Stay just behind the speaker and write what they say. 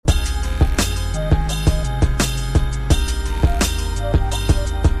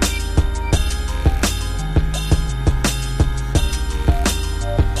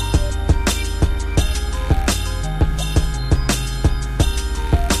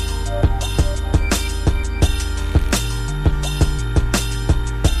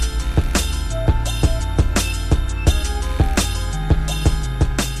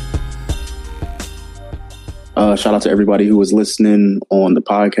Shout out to everybody who is listening on the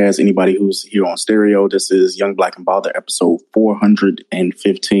podcast, anybody who's here on stereo. This is Young Black and Bother, episode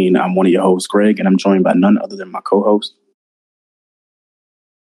 415. I'm one of your hosts, Greg, and I'm joined by none other than my co-host.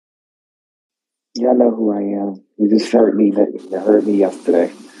 Yeah, I know who I am. You just heard me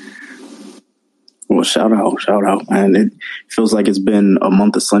yesterday. Well, shout out. And it feels like it's been a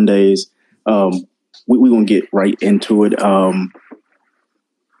month of Sundays. We're going to get right into it.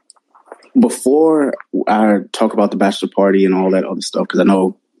 Before I talk about the bachelor party and all that other stuff, because I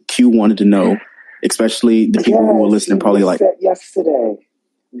know Q wanted to know, especially the people who were listening, probably like yesterday.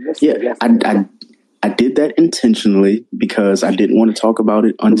 I did that intentionally because I didn't want to talk about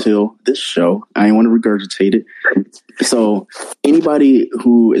it until this show. I didn't want to regurgitate it. So anybody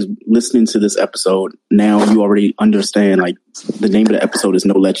who is listening to this episode, now you already understand, like, the name of the episode is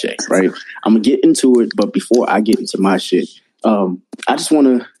No Leche, right? I'm going to get into it, but before I get into my shit, I just want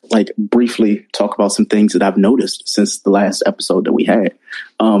to briefly talk about some things that I've noticed since the last episode that we had.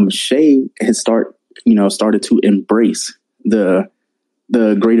 Shay has started to embrace the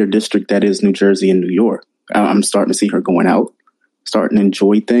greater district that is New Jersey and New York. I'm starting to see her going out, starting to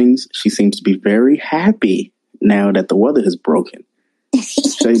enjoy things. She seems to be very happy now that the weather has broken.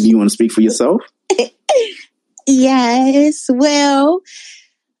 Shay, do you want to speak for yourself? Yes. Well,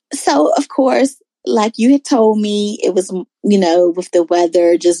 so of course, like you had told me, it was, with the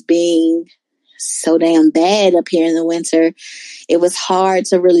weather just being so damn bad up here in the winter, it was hard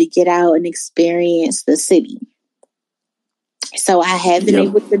to really get out and experience the city. So I have been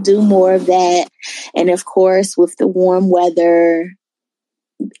able to do more of that. And of course, with the warm weather,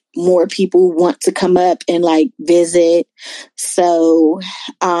 more people want to come up and visit. So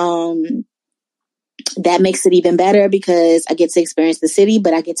that makes it even better because I get to experience the city,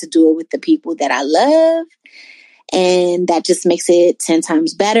 but I get to do it with the people that I love. And that just makes it 10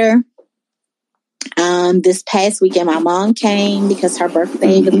 times better. This past weekend, my mom came because her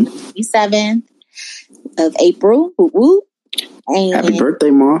birthday was the 27th of April. Woo woo. And happy birthday,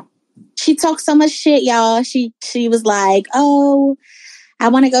 Mom. She talked so much shit, y'all. She was like, oh, I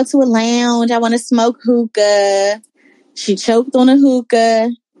want to go to a lounge. I want to smoke hookah. She choked on a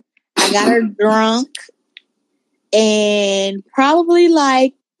hookah. I got her drunk. And probably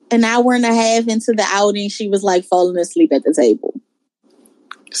an hour and a half into the outing, she was falling asleep at the table.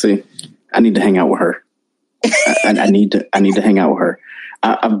 See, I need to hang out with her. I need to hang out with her.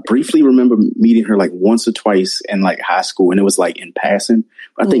 I briefly remember meeting her once or twice in high school, and it was in passing.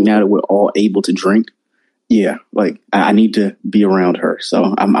 But I think now that we're all able to drink, I need to be around her.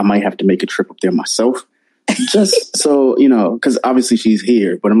 So I might have to make a trip up there myself, just so because obviously she's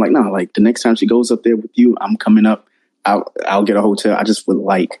here. But I'm no, the next time she goes up there with you, I'm coming up. I'll get a hotel. I just would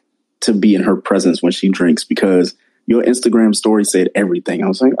like to be in her presence when she drinks because your Instagram story said everything. I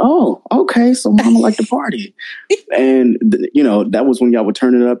was like, oh, okay, so Mama like to party. And, that was when y'all would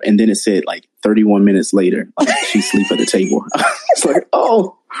turn it up. And then it said 31 minutes later, she sleep at the table. It's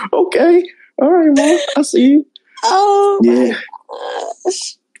oh, okay. All right, Mom, I see you. Oh, yeah.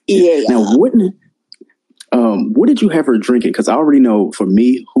 Yeah. Now, what did you have her drinking? Because I already know for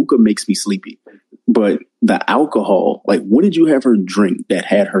me, hookah makes me sleepy. But the alcohol, what did you have her drink that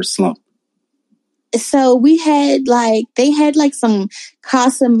had her slump? So we had they had some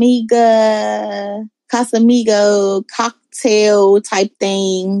Casamigo cocktail type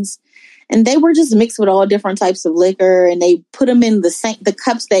things. And they were just mixed with all different types of liquor. And they put them in the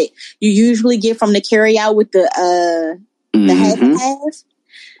cups that you usually get from the carry out with the half and half.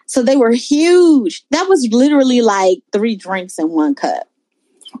 So they were huge. That was literally 3 drinks in one cup.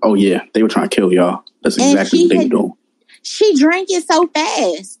 Oh, yeah. They were trying to kill y'all. That's exactly what they were doing. She drank it so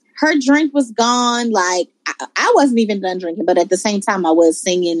fast. Her drink was gone. I wasn't even done drinking, but at the same time, I was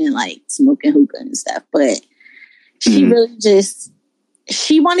singing and smoking hookah and stuff. But she really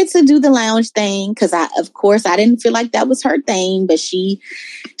she wanted to do the lounge thing because of course, I didn't feel like that was her thing. But she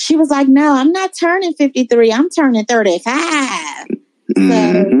was like, no, I'm not turning 53. I'm turning 35.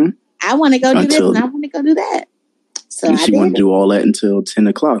 So I want to go do this and I want to go do that. So and she want to do all that until 10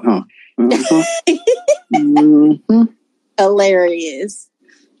 o'clock, huh? Hilarious.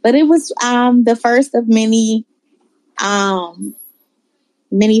 But it was the first of many fun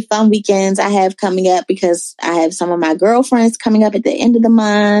weekends I have coming up because I have some of my girlfriends coming up at the end of the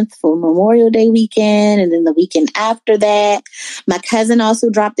month for Memorial Day weekend. And then the weekend after that, my cousin also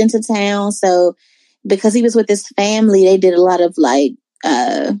dropped into town. So because he was with his family, they did a lot of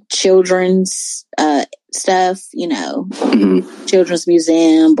children's stuff, Children's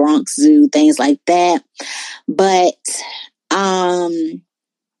Museum, Bronx Zoo, things like that. But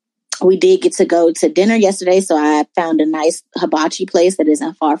we did get to go to dinner yesterday, so I found a nice hibachi place that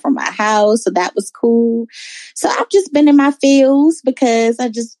isn't far from my house, so that was cool. So I've just been in my feels because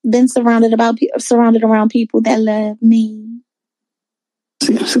I've just been surrounded around people that love me.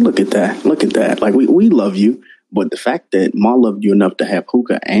 See, look at that. Like, we love you, but the fact that Ma loved you enough to have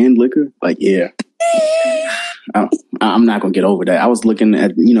hookah and liquor, like, yeah. I'm not going to get over that. I was looking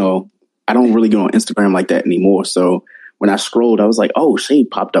at, I don't really go on Instagram like that anymore, so when I scrolled, I was like, oh,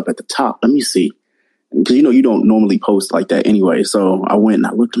 Shade popped up at the top. Let me see. Because, you don't normally post like that anyway. So I went and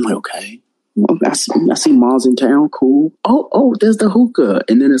I looked. I'm like, okay. Well, I see Ma's in town. Cool. Oh, there's the hookah.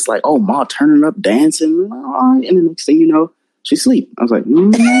 And then it's like, oh, Ma turning up, dancing. All right. And the next thing you know, she sleep. I was like,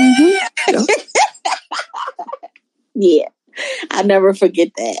 yeah. Yeah. I'll never forget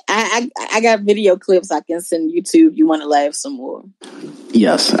that. I got video clips I can send you to if you want to laugh some more.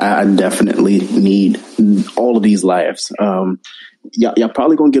 Yes, I definitely need all of these laughs. Y'all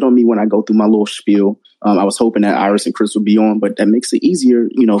probably gonna get on me when I go through my little spiel. I was hoping that Iris and Chris would be on, but that makes it easier,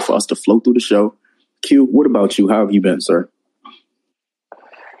 for us to flow through the show. Q, what about you? How have you been, sir?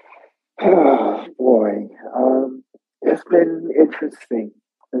 Oh, boy. It's been interesting.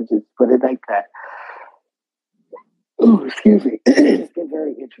 Let's just put it like that. Oh, excuse me. It's been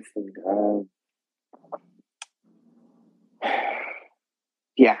very interesting.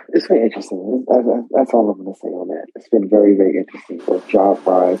 Yeah, it's very interesting. That's all I'm going to say on that. It's been very, very interesting, both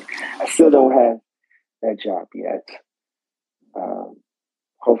job-wise. I still don't have that job yet.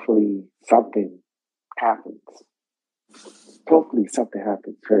 Hopefully something happens. Hopefully something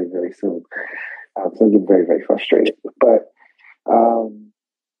happens very, very soon. So I'm getting very, very frustrated. But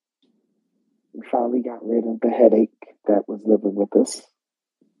we finally got rid of the headache that was living with us,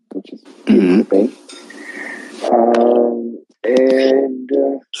 which is beautiful. And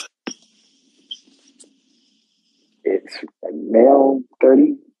it's now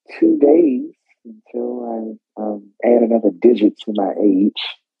 32 days until I add another digit to my age.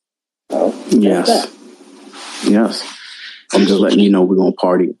 So, yes. I'm just letting you know we're going to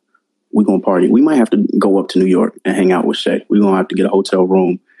party. We might have to go up to New York and hang out with Shay. We're going to have to get a hotel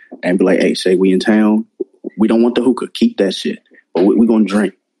room and be like, hey, Shay, we in town. We don't want the hookah. Keep that shit. But we're going to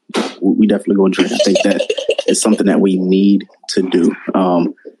drink. We definitely going to drink. I think that is something that we need to do.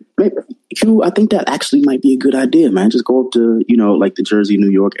 I think that actually might be a good idea, man. Just go up to, like the Jersey, New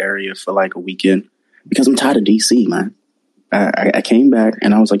York area for like a weekend because I'm tired of DC, man. I came back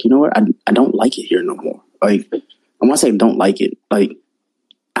and I was like, you know what? I don't like it here no more. Like, I want to say don't like it. Like,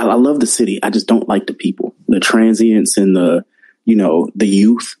 I love the city. I just don't like the people, the transients and the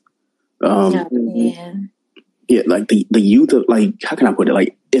youth. Yeah, like the youth of, like, how can I put it?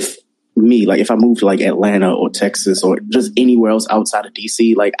 Like, if I moved to like Atlanta or Texas or just anywhere else outside of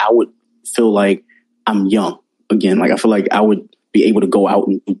DC, like I would feel like I'm young again. Like I feel like I would be able to go out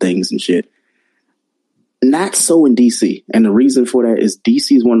and do things and shit. Not so in DC. And the reason for that is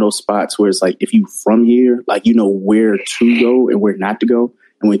DC is one of those spots where it's like, if you from here, like, you know where to go and where not to go.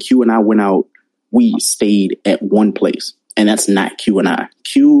 And when Q and I went out, we stayed at one place. And that's not Q and I.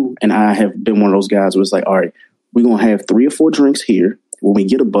 Q and I have been one of those guys where it's like, all right, we're going to have 3 or 4 drinks here. When we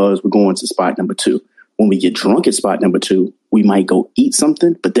get a buzz, we're going to spot number 2. When we get drunk at spot number 2, we might go eat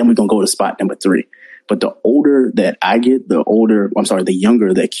something, but then we're going to go to spot number 3. But the older that I get, the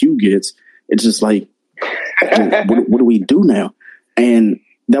younger that Q gets, it's just like, what do we do now? And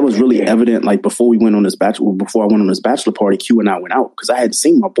that was really evident. Like before I went on this bachelor party, Q and I went out because I hadn't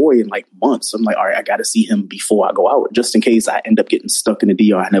seen my boy in like months. I'm like, all right, I got to see him before I go out, just in case I end up getting stuck in the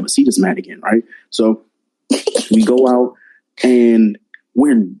DR. I never see this man again, right? So we go out and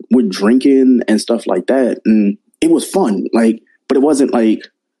we're drinking and stuff like that, and it was fun. Like, but it wasn't like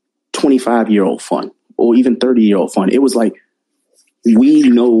 25-year-old fun or even 30-year-old fun. It was like, we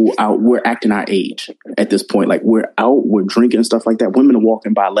know we're acting our age at this point. Like we're out, we're drinking and stuff like that. Women are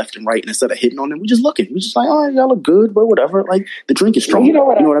walking by left and right, and instead of hitting on them, we just looking. We just like, oh, y'all look good, but whatever. Like the drink is strong. You know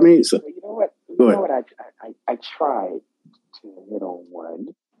what I mean? So, you know what? I tried to hit on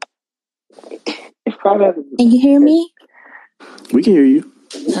one. Can you hear me? We can hear you.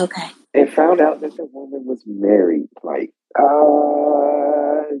 Okay. And found out that the woman was married. Like,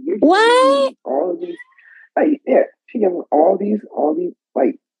 what? All of these, like, yeah. She gave me all these,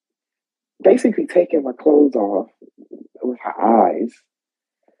 like, basically taking my clothes off with her eyes.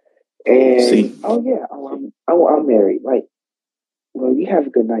 And, I'm married. Like, well, you have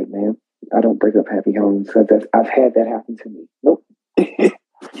a good night, man. I don't break up happy homes because I've had that happen to me. Nope.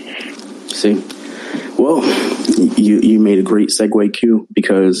 See, well, you made a great segue, Q,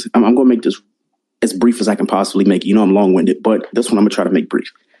 because I'm going to make this as brief as I can possibly make it. You know, I'm long-winded, but this one I'm going to try to make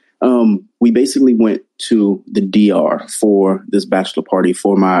brief. We basically went to the DR for this bachelor party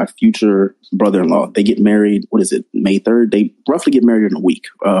for my future brother-in-law. They get married, May 3rd? They roughly get married in a week.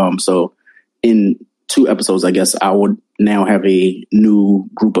 So in 2 episodes, I guess I would now have a new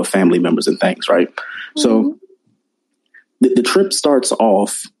group of family members and things, right? Mm-hmm. So the trip starts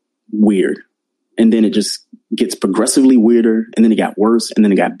off weird, and then it just gets progressively weirder, and then it got worse, and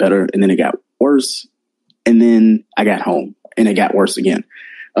then it got better, and then it got worse, and then I got home, and it got worse again.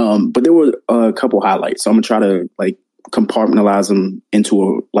 But there were a couple highlights, so I'm gonna try to compartmentalize them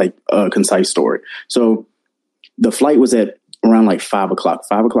into a concise story. So the flight was at around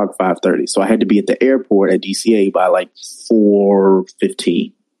 5:30. So I had to be at the airport at DCA by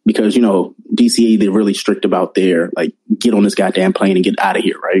 4:15 because, DCA, they're really strict about their get on this goddamn plane and get out of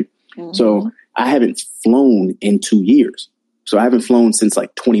here. Right. Mm-hmm. So I haven't flown in 2 years. So I haven't flown since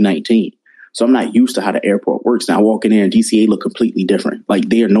 2019. So I'm not used to how the airport works. Now I walk in there and DCA look completely different.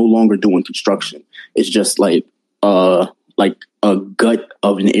 They are no longer doing construction. It's just a gut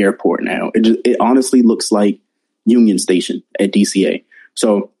of an airport now. It honestly looks like Union Station at DCA.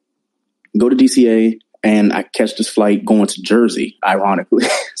 So go to DCA and I catch this flight going to Jersey, ironically.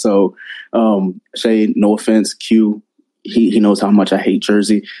 So Shay, no offense, Q, he knows how much I hate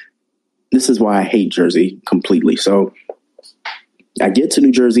Jersey. This is why I hate Jersey completely. So I get to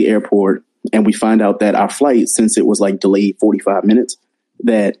New Jersey Airport and we find out that our flight, since it was delayed 45 minutes,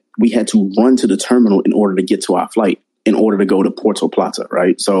 that we had to run to the terminal in order to get to our flight, in order to go to Puerto Plata,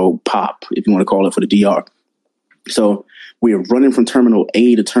 right? So POP, if you want to call it, for the DR. So we are running from Terminal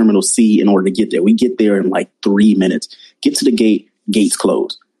A to Terminal C in order to get there. We get there in 3 minutes. Get to the gate, gates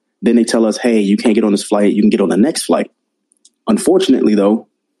closed. Then they tell us, hey, you can't get on this flight. You can get on the next flight. Unfortunately, though,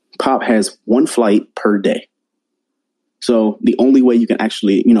 POP has 1 flight per day. So the only way you can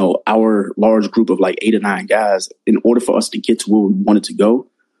actually, our large group of 8 or 9 guys, in order for us to get to where we wanted to go,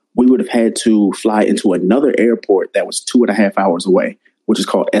 we would have had to fly into another airport that was 2.5 hours away, which is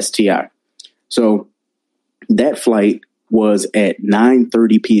called STI. So that flight was at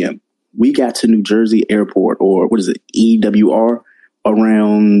 9:30 p.m. We got to New Jersey Airport, or EWR,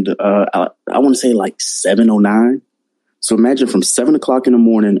 around, I want to say 7:09. So imagine from 7 o'clock in the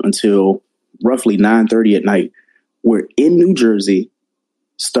morning until roughly 9:30 at night, we're in New Jersey,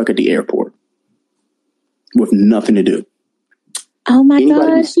 stuck at the airport with nothing to do. Oh my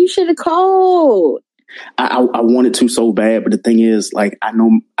gosh, you should have called. I wanted to so bad, but the thing is,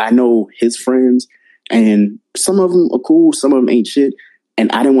 I know his friends, and some of them are cool, some of them ain't shit.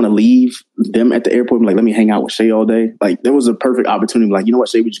 And I didn't want to leave them at the airport. Let me hang out with Shay all day. There was a perfect opportunity. You know what,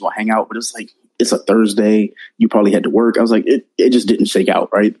 Shay, we just gonna hang out. But it's it's a Thursday. You probably had to work. I was it just didn't shake out,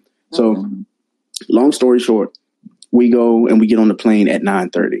 right? Mm-hmm. So long story short, we go and we get on the plane at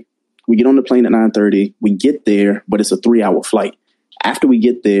 9:30. We get on the plane at 9:30. We get there, but it's a 3-hour flight. After we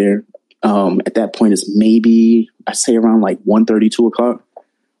get there, at that point, it's maybe, I say around 1:30, 2 o'clock.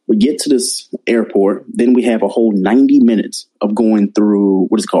 We get to this airport. Then we have a whole 90 minutes of going through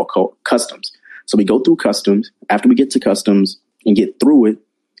what is called customs. So we go through customs. After we get to customs and get through it,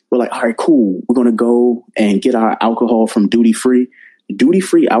 we're all right, cool. We're going to go and get our alcohol from duty free. Duty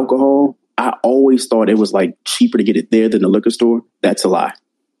free alcohol, I always thought it was cheaper to get it there than the liquor store. That's a lie.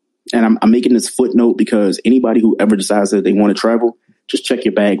 And I'm making this footnote because anybody who ever decides that they want to travel, just check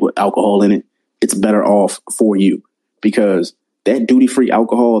your bag with alcohol in it. It's better off for you because that duty-free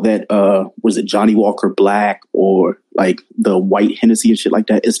alcohol, that was it Johnny Walker Black or the white Hennessy and shit like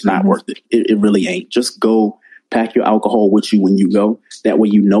that, it's not worth it. It really ain't. Just go pack your alcohol with you when you go. That way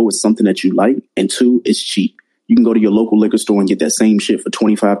it's something that you like. And 2, it's cheap. You can go to your local liquor store and get that same shit for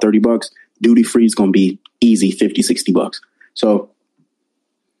 $25, $30. Duty-free is going to be easy, $50, $60. So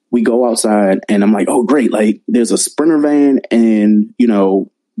we go outside and I'm oh, great. There's a Sprinter van and,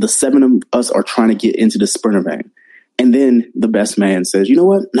 the 7 of us are trying to get into the Sprinter van. And then the best man says, you know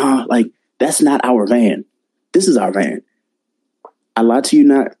what? Nah, that's not our van. This is our van. I lied to you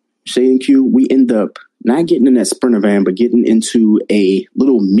not, Shay and Q. We end up not getting in that Sprinter van, but getting into a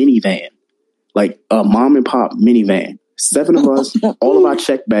little minivan, a mom and pop minivan. 7 of us, all of our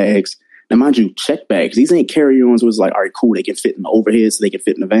check bags. Now, mind you, check bags. These ain't carry-ons. Was all right, cool. They can fit in the overhead so they can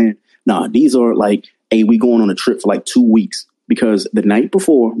fit in the van. Nah, these are hey, we going on a trip for 2 weeks because the night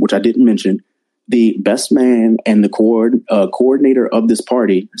before, which I didn't mention, the best man and the coordinator of this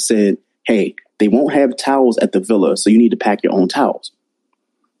party said, hey, they won't have towels at the villa, so you need to pack your own towels.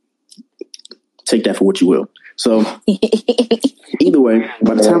 Take that for what you will. So either way,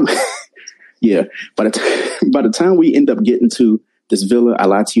 by the time, by the time we end up getting to this villa, I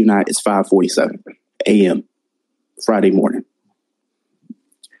lied to you not, it's 5:47 a.m. Friday morning.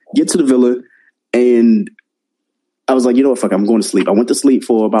 Get to the villa, and I was like, you know what, fuck, I'm going to sleep. I went to sleep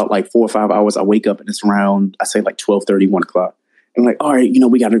for about like 4 or 5 hours. I wake up and it's around, I say like 12:30, 1 o'clock. I'm like, all right,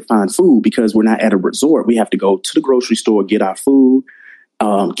 we got to find food because we're not at a resort. We have to go to the grocery store, get our food,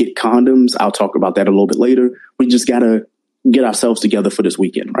 get condoms. I'll talk about that a little bit later. We just got to get ourselves together for this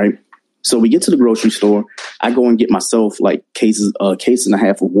weekend, right? So we get to the grocery store. I go and get myself like case and a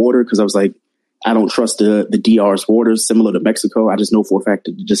half of water because I was like, I don't trust the DR's water, similar to Mexico. I just know for a fact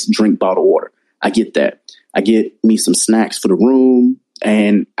to just drink bottled water. I get that. I get me some snacks for the room,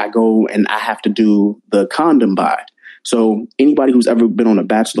 and I go and I have to do the condom buy. So anybody who's ever been on a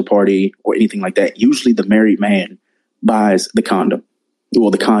bachelor party or anything like that, usually the married man buys the condom.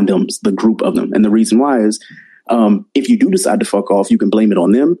 Well, the condoms, the group of them. And the reason why is if you do decide to fuck off, you can blame it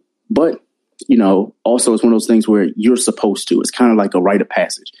on them. But, also it's one of those things where you're supposed to. It's kind of like a rite of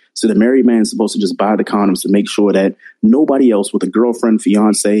passage. So the married man is supposed to just buy the condoms to make sure that nobody else with a girlfriend,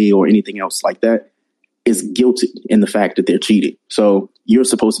 fiance, or anything else like that is guilty in the fact that they're cheating. So you're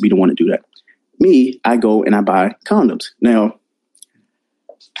supposed to be the one to do that. Me, I go and I buy condoms. Now,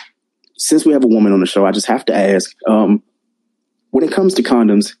 since we have a woman on the show, I just have to ask, when it comes to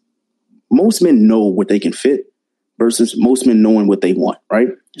condoms, most men know what they can fit versus most men knowing what they want, right?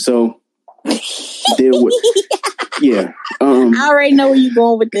 So there would, yeah. I already know where you're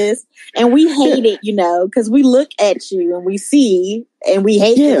going with this. And we hate it, because we look at you and we see, and we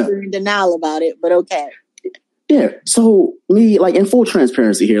hate that you're in denial about it, but okay. Yeah. So me, like, in full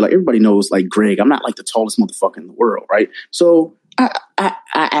transparency here, like, everybody knows, like, Greg, I'm not like the tallest motherfucker in the world, right? So I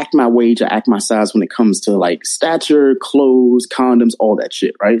act my wage, I act my size when it comes to like stature, clothes, condoms, all that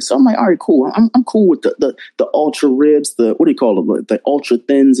shit, right? So I'm like, all right, cool. I'm cool with the ultra ribs, what do you call them? The ultra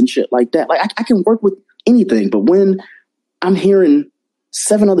thins and shit like that. Like I can work with anything. But when I'm hearing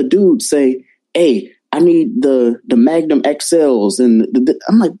 7 other dudes say, hey, I need the Magnum XLs, and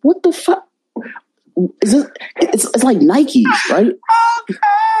I'm like, what the fuck? Is this? It's like Nikes, right? Oh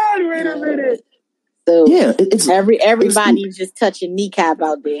God! Wait a minute. So yeah, it's everybody's just touching kneecap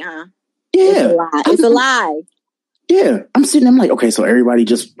out there, huh? Yeah, it's a lie. Yeah, I'm sitting. I'm like, okay, so everybody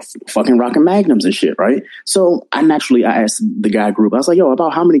just fucking rocking Magnums and shit, right? So I asked the guy group. I was like, yo,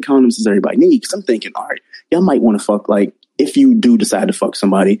 about how many condoms does everybody need? Because I'm thinking, all right, y'all might want to fuck, like, if you do decide to fuck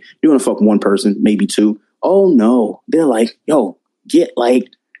somebody, you're gonna fuck one person, maybe 2. Oh no, they're like, yo, get like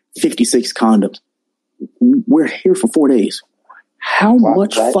 56 condoms. We're here for 4 days. How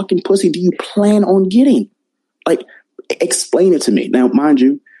much fucking pussy do you plan on getting? Like, explain it to me. Now, mind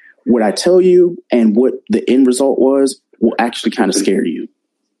you, what I tell you and what the end result was will actually kind of scare you.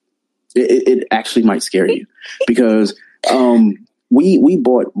 It actually might scare you because we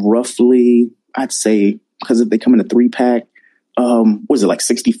bought roughly, I'd say, because if they come in a 3-pack, what is it, like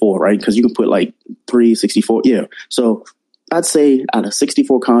 64, right? Because you can put like 64. Yeah. So I'd say out of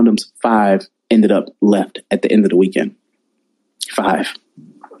 64 condoms, 5 ended up left at the end of the weekend. 5.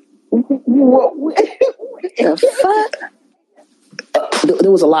 What the fuck?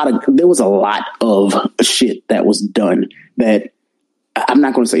 There was a lot of shit that was done that I'm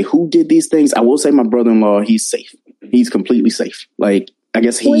not going to say who did these things. I will say my brother-in-law, he's safe. He's completely safe. Like, I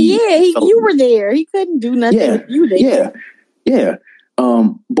guess you were there. He couldn't do nothing with you there. Yeah.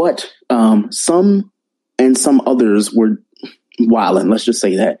 But some others were wilding, let's just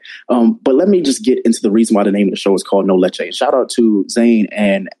say that. But let me just get into the reason why the name of the show is called No Leche. And shout out to Zane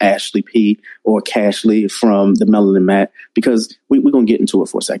and Ashley P, or Cashley from the Melanin Mat, because we're gonna get into it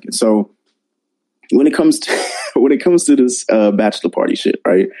for a second. So when it comes to this bachelor party shit,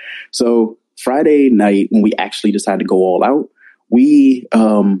 right? So Friday night, when we actually decided to go all out, we're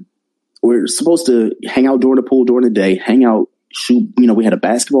supposed to hang out during the pool during the day, hang out, shoot. We had a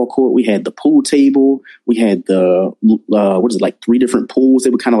basketball court, we had the pool table, we had the 3 different pools. They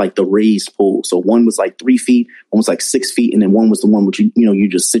were kind of like the raised pool. So one was like 3 feet, one was like 6 feet, and then one was the one which you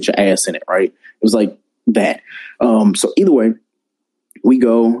just sit your ass in it, right? It was like that. So either way, we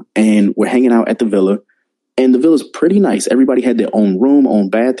go and we're hanging out at the villa, and the villa's pretty nice. Everybody had their own room, own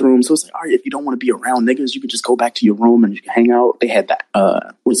bathroom. So it's like, all right, if you don't want to be around niggas, you can just go back to your room and you can hang out. They had that,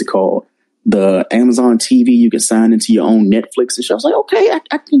 what's it called? The Amazon TV. You can sign into your own Netflix and shit. I was like, okay,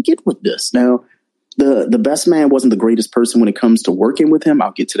 I can get with this. Now, the best man wasn't the greatest person when it comes to working with him.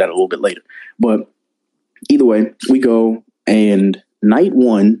 I'll get to that a little bit later. But either way, we go, and night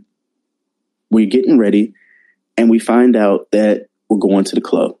 1, we're getting ready, and we find out that we're going to the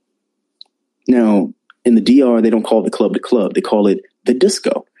club. Now, in the DR, they don't call the club, they call it the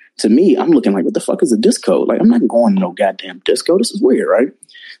disco. To me, I'm looking like, what the fuck is a disco? Like, I'm not going to no goddamn disco. This is weird, right?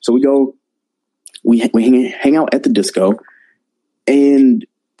 So we go, we hang out at the disco, and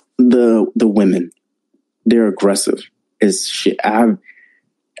the women, they're aggressive as shit. I've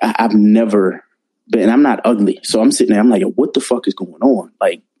never and I'm not ugly. So I'm sitting there, I'm like, what the fuck is going on?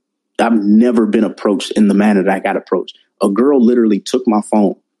 Like, I've never been approached in the manner that I got approached. A girl literally took my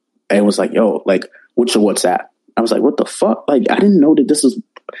phone and was like, yo, like, what's your WhatsApp? I was like, what the fuck? Like, I didn't know that this is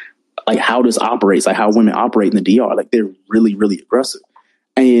like how this operates, like how women operate in the DR. Like, they're really, really aggressive.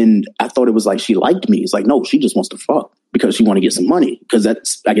 And I thought it was like she liked me. It's like, no, she just wants to fuck because she want to get some money. Because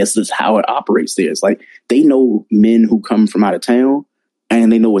I guess that's how it operates there. It's like they know men who come from out of town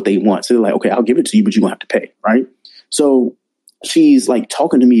and they know what they want. So they're like, okay, I'll give it to you, but you're going to have to pay, right? So she's like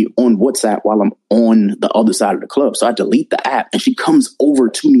talking to me on WhatsApp while I'm on the other side of the club. So I delete the app and she comes over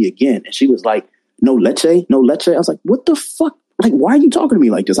to me again. And she was like, no leche, no leche. I was like, what the fuck? Like, why are you talking to me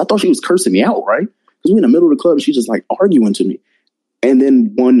like this? I thought she was cursing me out, right? Because we're in the middle of the club and she's just like arguing to me. And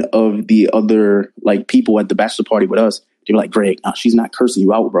then one of the other like people at the bachelor party with us, they were like, Greg, no, she's not cursing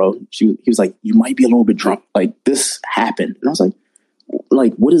you out, bro. He was like, you might be a little bit drunk. Like, this happened. And I was like,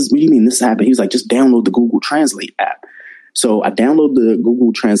 what do you mean this happened? He was like, just download the Google Translate app. So I download the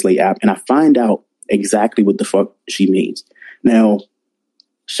Google Translate app and I find out exactly what the fuck she means. Now,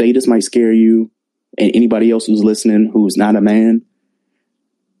 Shay, this might scare you and anybody else who's listening who's not a man.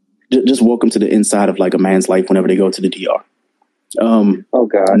 Just welcome to the inside of like a man's life whenever they go to the DR. Oh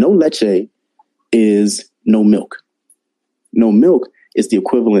God. No leche is no milk. No milk is the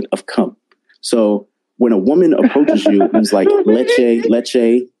equivalent of cum. So when a woman approaches you and is like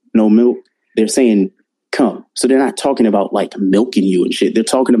leche, no milk, they're saying cum. So they're not talking about like milking you and shit. They're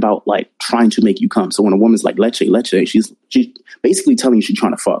talking about like trying to make you cum. So when a woman's like leche, she's basically telling you she's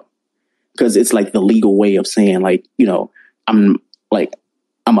trying to fuck. Because it's like the legal way of saying like, you know, I'm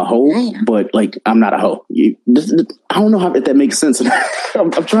a hoe, but like I'm not a hoe. I don't know how if that makes sense.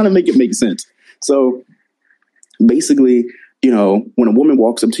 I'm trying to make it make sense. So basically, you know, when a woman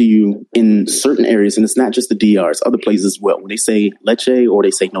walks up to you in certain areas, and it's not just the DR, it's other places as well. When they say leche or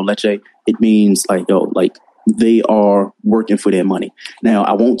they say no leche, it means like, yo, like they are working for their money. Now,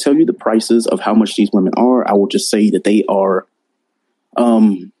 I won't tell you the prices of how much these women are. I will just say that they are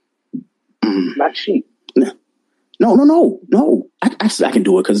not cheap. No. I can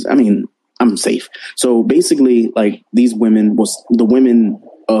do it because, I mean, I'm safe. So basically, like these women, the women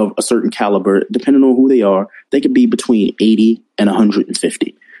of a certain caliber, depending on who they are, they could be between 80 and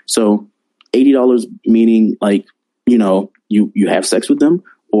 150. So $80 meaning like, you know, you have sex with them,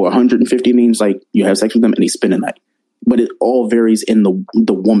 or 150 means like you have sex with them and they spend a night. But it all varies in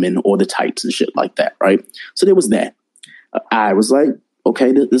the woman or the types and shit like that, right? So there was that. I was like,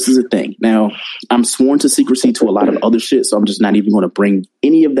 okay, this is a thing. Now, I'm sworn to secrecy to a lot of other shit, so I'm just not even going to bring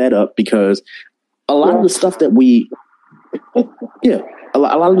any of that up because a lot of the stuff that we, a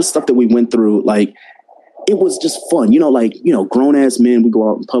lot of the stuff that we went through, like, it was just fun. You know, like, you know, grown-ass men, we go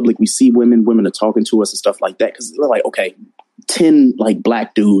out in public, we see women are talking to us and stuff like that because they're like, okay, 10, like,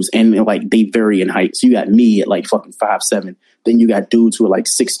 black dudes, and, like, they vary in height. So you got me at, like, fucking 5'7". Then you got dudes who are, like,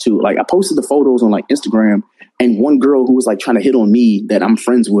 6'2". Like, I posted the photos on, like, Instagram, and one girl who was like trying to hit on me that I'm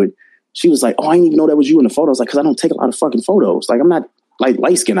friends with, she was like, oh, I didn't even know that was you in the photos. Like, because I don't take a lot of fucking photos. Like, I'm not like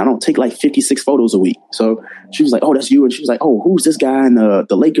light skinned. I don't take like 56 photos a week. So she was like, oh, that's you. And she was like, oh, who's this guy in the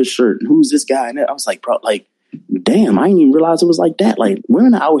Lakers shirt? And who's this guy in that? I was like, bro, like, damn, I didn't even realize it was like that. Like,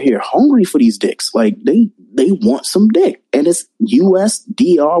 women are out here hungry for these dicks. Like, they want some dick. And it's US,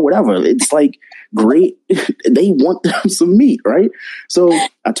 DR, whatever. It's like great. They want them some meat, right? So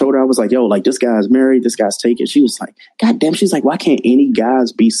I told her, I was like, yo, like, this guy's married, this guy's taken. She was like, God damn, she's like, why can't any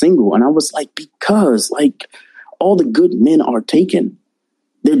guys be single? And I was like, because, like, all the good men are taken.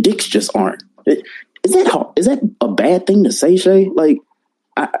 Their dicks just aren't. Is that a bad thing to say, Shay? Like,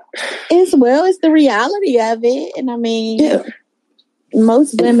 it's the reality of it. And I mean,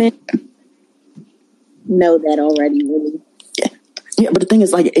 most women know that already, really. Yeah, but the thing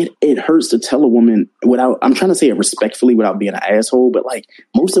is, like, it hurts to tell a woman without, I'm trying to say it respectfully without being an asshole, but like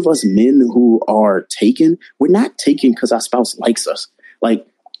most of us men who are taken, we're not taken because our spouse likes us. Like,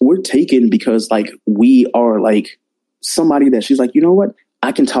 we're taken because like we are like somebody that she's like, you know what?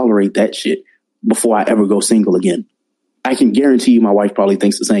 I can tolerate that shit before I ever go single again. I can guarantee you my wife probably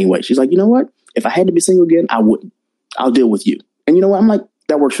thinks the same way. She's like, you know what? If I had to be single again, I wouldn't. I'll deal with you. And you know what? I'm like,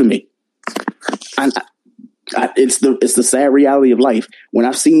 that works for me. It's the sad reality of life. When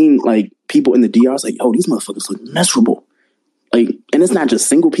I've seen like people in the DR, I was like, oh, these motherfuckers look miserable. Like, and it's not just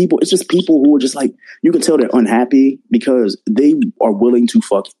single people. It's just people who are just like, you can tell they're unhappy because they are willing to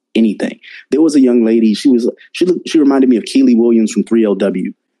fuck anything. There was a young lady. She reminded me of Keely Williams from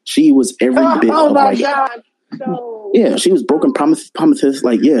 3LW. She was every bit of like, God. No. Yeah, she was broken promises.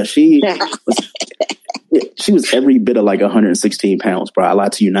 Like, yeah, she was every bit of like 116 pounds, bro. I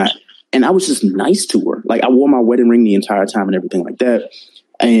lied to you not. And I was just nice to her. Like, I wore my wedding ring the entire time and everything like that.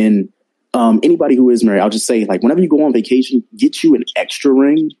 And anybody who is married, I'll just say, like, whenever you go on vacation, get you an extra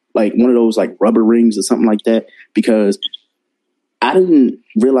ring, like one of those like rubber rings or something like that, because I didn't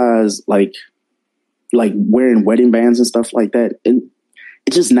realize like wearing wedding bands and stuff like that, and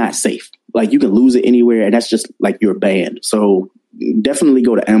it's just not safe. Like, you can lose it anywhere, and that's just like your band. So definitely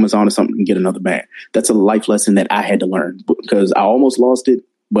go to Amazon or something and get another band. That's a life lesson that I had to learn, because I almost lost it,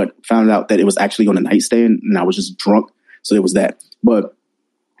 but found out that it was actually on a nightstand and I was just drunk. So there was that. But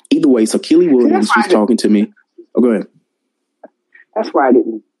either way, so Keely Williams, she's talking to me. Oh, go ahead. That's why I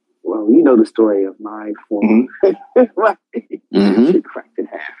didn't. Well, you know the story of my former. She cracked in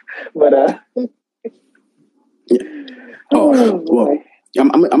half. But well, I'm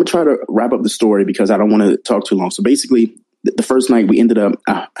gonna try to wrap up the story because I don't want to talk too long. So basically, the first night we ended up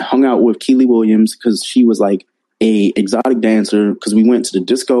hung out with Keely Williams because she was like a exotic dancer, because we went to the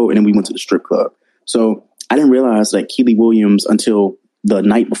disco and then we went to the strip club. So I didn't realize that Keely Williams until the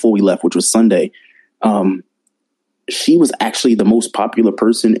night before we left, which was Sunday. She was actually the most popular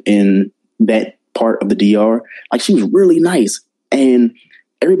person in that part of the DR. Like, she was really nice, and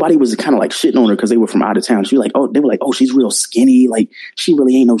everybody was kind of like shitting on her because they were from out of town. She was like, they were like, oh, she's real skinny. Like, she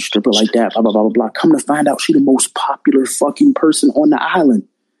really ain't no stripper like that. Blah, blah, blah, blah, blah. Come to find out, she the most popular fucking person on the island.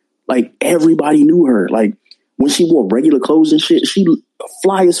 Like, everybody knew her. Like, when she wore regular clothes and shit, she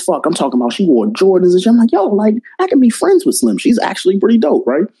fly as fuck. I'm talking about she wore Jordans and shit. I'm like, yo, like, I can be friends with Slim. She's actually pretty dope,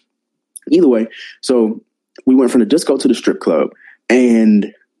 right? Either way, so we went from the disco to the strip club,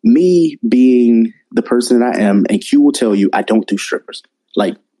 and me being the person that I am, and Q will tell you, I don't do strippers.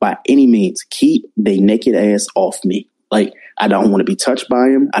 Like, by any means, keep they naked ass off me. Like, I don't want to be touched by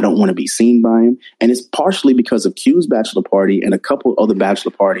him. I don't want to be seen by him. And it's partially because of Q's bachelor party and a couple other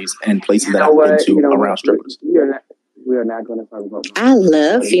bachelor parties and places that I've been to around strippers. We are not going to talk about. I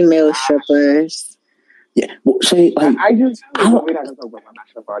love female strippers. Yeah, well, Shay, like, I do too. But we're not going to talk about my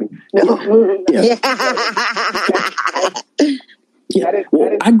bachelor party. No. Yeah.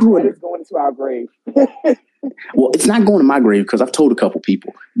 I grew up. That is going to our grave. Well, it's not going to my grave because I've told a couple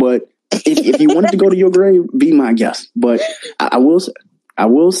people. But if you wanted to go to your grave, be my guest. But I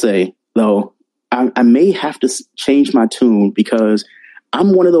will say though, I may have to change my tune, because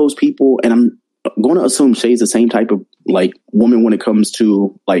I'm one of those people, and I'm going to assume Shay's the same type of like woman when it comes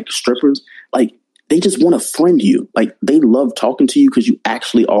to like strippers. Like, they just want to friend you. Like, they love talking to you because you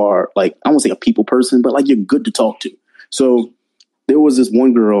actually are, like, I won't say a people person, but like, you're good to talk to. So there was this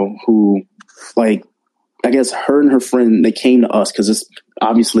one girl who, like, I guess her and her friend, they came to us because it's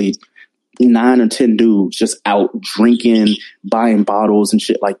obviously 9 or 10 dudes just out drinking, buying bottles and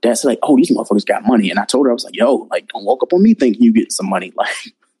shit like that. So like, oh, these motherfuckers got money. And I told her, I was like, yo, like, don't walk up on me thinking you getting some money. Like,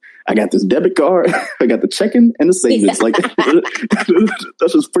 I got this debit card, I got the checking and the savings. Like,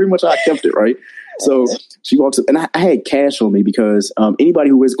 that's just pretty much how I kept it, right? So she walks up, and I had cash on me because anybody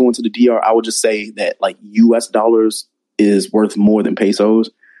who is going to the DR, I would just say that like US dollars is worth more than pesos.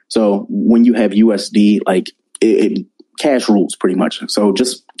 So when you have USD, like it cash rules pretty much. So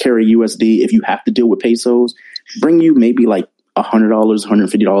just carry USD. If you have to deal with pesos, bring you maybe like $100,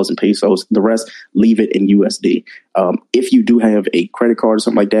 $150 in pesos. The rest, leave it in USD. If you do have a credit card or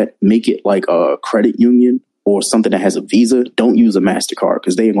something like that, make it like a credit union or something that has a Visa. Don't use a MasterCard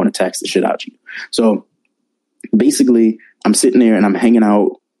because they are going to tax the shit out of you. So basically, I'm sitting there and I'm hanging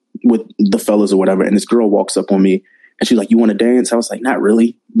out with the fellas or whatever, and this girl walks up on me and she's like, you want to dance? I was like, not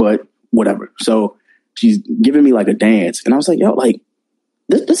really, but whatever. So she's giving me like a dance, and I was like, yo, like,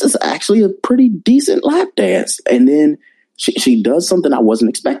 this is actually a pretty decent lap dance. And then she does something I wasn't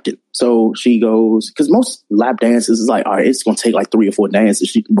expecting. So she goes, because most lap dances is like, all right, it's going to take like 3 or 4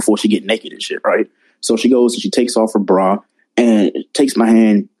 dances before she get naked and shit, right? So she goes and she takes off her bra and takes my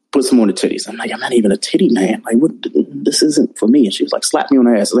hand, puts them on the titties. I'm like, I'm not even a titty man. Like, what? This isn't for me. And she was like, slap me on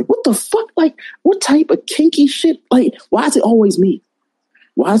the ass. I was like, what the fuck? Like, what type of kinky shit? Like, why is it always me?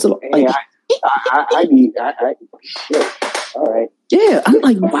 Why is it like? Yeah, all right. Yeah, I'm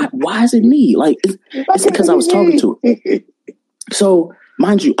like, why is it me? Like, it's because I was talking to her. So,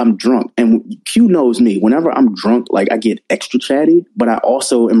 mind you, I'm drunk, and Q knows me. Whenever I'm drunk, like, I get extra chatty, but I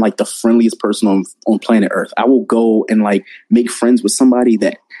also am like the friendliest person on planet Earth. I will go and like make friends with somebody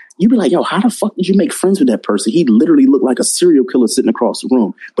that you'd be like, yo, how the fuck did you make friends with that person? He literally looked like a serial killer sitting across the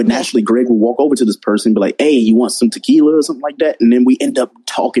room. But naturally, Greg will walk over to this person and be like, hey, you want some tequila or something like that? And then we end up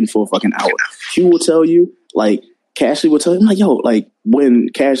talking for a fucking hour. Q will tell you, like, Cashley will tell you, I'm like, yo, like, when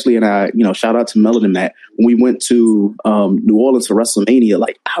Cashley and I, shout out to Melanin Matt, when we went to New Orleans for WrestleMania,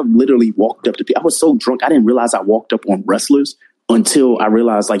 like, I literally walked up to people. I was so drunk, I didn't realize I walked up on wrestlers until I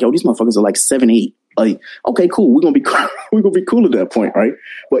realized, like, yo, these motherfuckers are like 7'8". Like, okay, cool. We're gonna be cool at that point, right?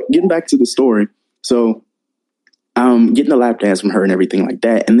 But getting back to the story, so getting a lap dance from her and everything like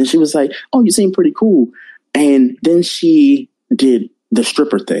that. And then she was like, oh, you seem pretty cool. And then she did the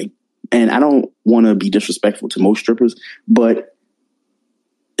stripper thing. And I don't want to be disrespectful to most strippers, but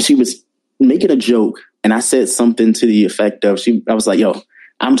she was making a joke. And I said something to the effect of, I was like, yo,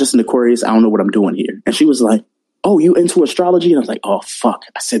 I'm just an Aquarius. I don't know what I'm doing here. And she was like, oh, you into astrology? And I was like, oh, fuck,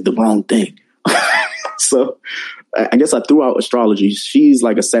 I said the wrong thing. So I guess I threw out astrology. She's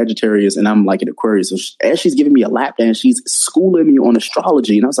like a Sagittarius and I'm like an Aquarius. So as she's giving me a lap dance, she's schooling me on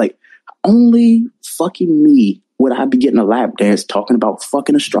astrology. And I was like, only fucking me would I be getting a lap dance talking about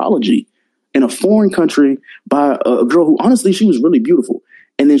fucking astrology in a foreign country by a girl who, honestly, she was really beautiful.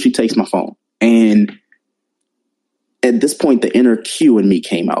 And then she takes my phone. And at this point, the inner Q in me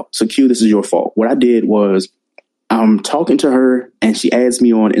came out. So Q, this is your fault. What I did was I'm talking to her and she adds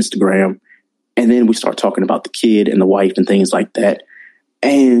me on Instagram. And then we start talking about the kid and the wife and things like that.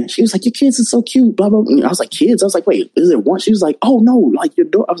 And she was like, your kids are so cute, blah, blah, blah. I was like, kids? I was like, wait, is it one? She was like, oh, no, like your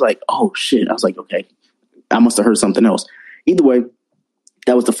daughter. I was like, oh, shit. I was like, okay, I must have heard something else. Either way,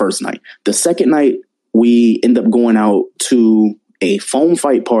 that was the first night. The second night, we end up going out to a foam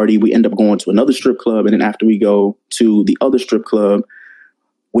fight party. We end up going to another strip club. And then after we go to the other strip club,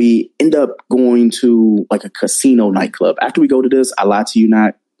 we end up going to like a casino nightclub. After we go to this, I lied to you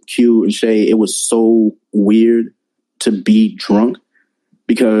not, Q and Shay, it was so weird to be drunk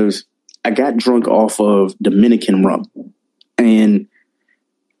because I got drunk off of Dominican rum. And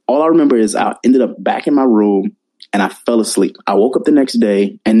all I remember is I ended up back in my room and I fell asleep. I woke up the next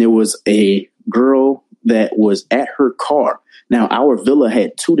day and there was a girl that was at her car. Now, our villa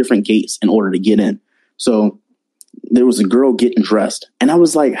had 2 different gates in order to get in. So there was a girl getting dressed and I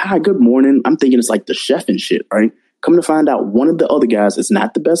was like, hi, good morning. I'm thinking it's like the chef and shit, right? Come to find out, one of the other guys is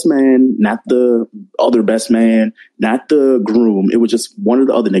not the best man, not the other best man, not the groom. It was just one of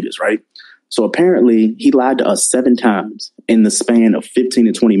the other niggas, right? So apparently he lied to us 7 times in the span of 15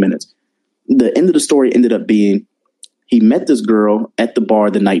 to 20 minutes. The end of the story ended up being he met this girl at the bar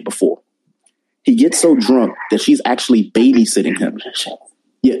the night before. He gets so drunk that she's actually babysitting him.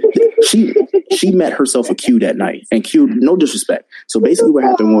 Yeah, she met herself a Q that night. And Q, no disrespect. So basically what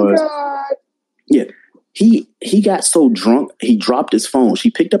happened was, yeah, he got so drunk, he dropped his phone.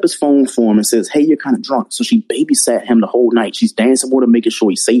 She picked up his phone for him and says, hey, you're kind of drunk. So she babysat him the whole night. She's dancing with him, making sure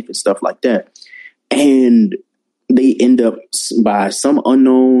he's safe and stuff like that. And they end up, by some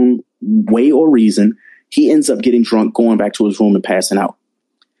unknown way or reason, he ends up getting drunk, going back to his room and passing out.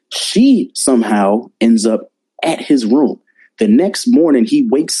 She somehow ends up at his room. The next morning, he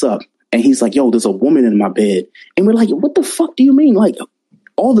wakes up and he's like, yo, there's a woman in my bed. And we're like, what the fuck do you mean? Like,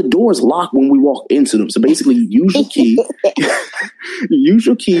 all the doors lock when we walk into them. So basically, use your key. Use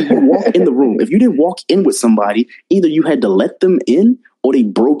your key. You walk in the room. If you didn't walk in with somebody, either you had to let them in or they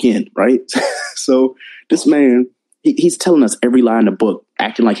broke in, right? So this man, he's telling us every lie in the book,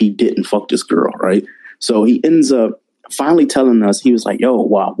 acting like he didn't fuck this girl, right? So he ends up finally telling us, he was like, yo,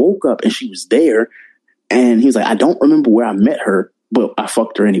 well, I woke up and she was there. And he was like, I don't remember where I met her, but I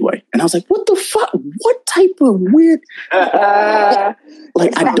fucked her anyway. And I was like, what the fuck? What type of weird...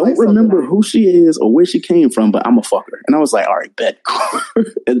 like, I don't remember who she is or where she came from, but I'm a fucker. And I was like, all right, bet.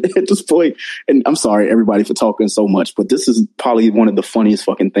 And at this point, and I'm sorry, everybody, for talking so much, but this is probably one of the funniest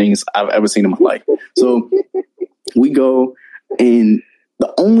fucking things I've ever seen in my life. So we go, and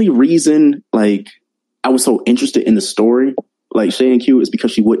the only reason, like, I was so interested in the story, like Shay and Q, is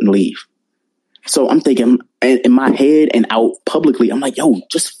because she wouldn't leave. So I'm thinking in my head and out publicly, I'm like, yo,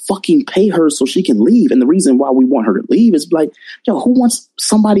 just fucking pay her so she can leave. And the reason why we want her to leave is like, yo, who wants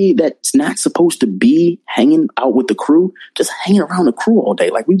somebody that's not supposed to be hanging out with the crew, just hanging around the crew all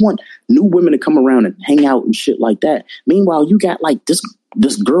day? Like, we want new women to come around and hang out and shit like that. Meanwhile, you got like this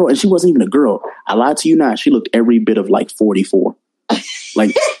girl, and she wasn't even a girl. I lied to you not. She looked every bit of like 44.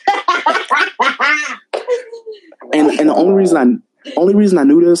 Like, and the only reason I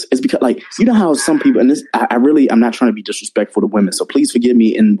knew this is because, like, you know how some people, and this, I'm not trying to be disrespectful to women, so please forgive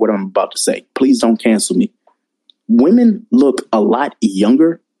me in what I'm about to say. Please don't cancel me. Women look a lot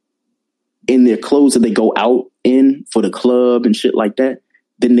younger in their clothes that they go out in for the club and shit like that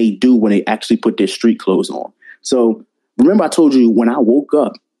than they do when they actually put their street clothes on. So remember I told you when I woke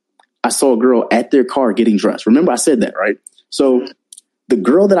up, I saw a girl at their car getting dressed. Remember I said that, right? So the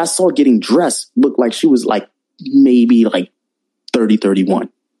girl that I saw getting dressed looked like she was like maybe like 30, 31.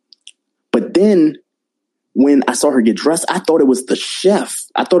 But then when I saw her get dressed, I thought it was the chef.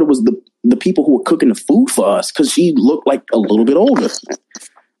 I thought it was the people who were cooking the food for us, because she looked like a little bit older.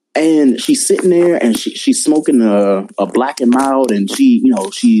 And she's sitting there and she's smoking a Black and Mild, and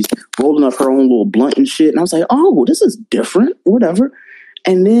she's rolling up her own little blunt and shit. And I was like, oh, this is different, whatever.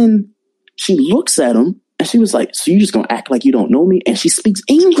 And then she looks at him And she was like, so you just gonna act like you don't know me? And she speaks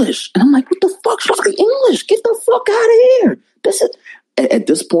English. And I'm like, what the fuck? She speaks English. Get the fuck out of here. This is... At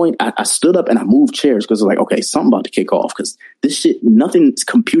this point, I stood up and I moved chairs because I was like, okay, something about to kick off because this shit, nothing's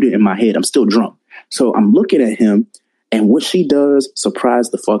computed in my head. I'm still drunk. So I'm looking at him, and what she does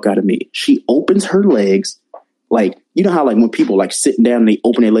surprised the fuck out of me. She opens her legs. Like, you know how like when people like sitting down and they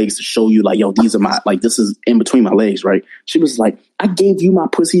open their legs to show you like, yo, these are my, like, this is in between my legs, right? She was like, I gave you my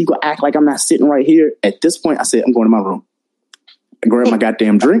pussy. You gonna act like I'm not sitting right here. At this point, I said, I'm going to my room. I grabbed my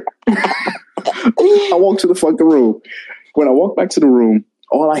goddamn drink. I walked to the fucking room. When I walk back to the room,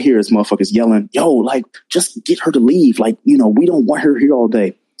 all I hear is motherfuckers yelling, yo, like, just get her to leave. Like, you know, we don't want her here all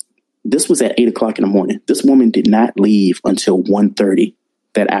day. This was at 8 o'clock in the morning. This woman did not leave until 1:30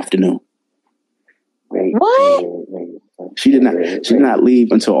 that afternoon. What? She did not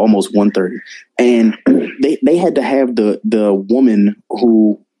leave until almost 1:30. And they had to have the woman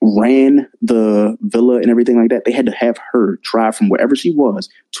who ran the villa and everything like that. They had to have her drive from wherever she was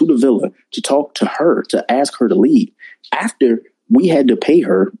to the villa to talk to her, to ask her to leave. After we had to pay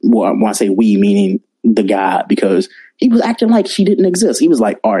her, well, when I say we, meaning the guy, because he was acting like she didn't exist. He was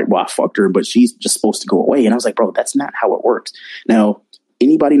like, all right, well, I fucked her, but she's just supposed to go away. And I was like, bro, that's not how it works. Now,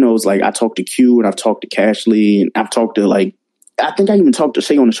 anybody knows, like, I talked to Q and I've talked to Cashley and I've talked to, like, I think I even talked to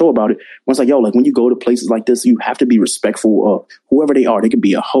Shay on the show about it. When it's like, yo, like, when you go to places like this, you have to be respectful of whoever they are. They could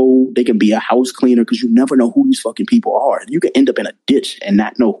be a hoe. They could be a house cleaner, because you never know who these fucking people are. You could end up in a ditch and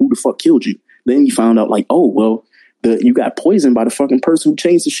not know who the fuck killed you. Then you found out, like, oh, well, you got poisoned by the fucking person who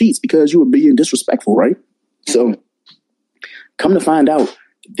changed the sheets because you were being disrespectful, right? So come to find out,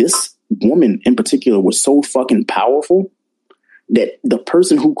 this woman in particular was so fucking powerful that the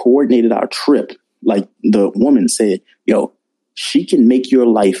person who coordinated our trip, like the woman said, yo, she can make your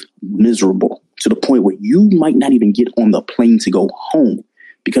life miserable to the point where you might not even get on the plane to go home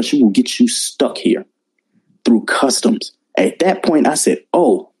because she will get you stuck here through customs. At that point, I said,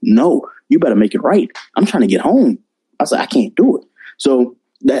 oh, no, you better make it right. I'm trying to get home. I was like, I can't do it. So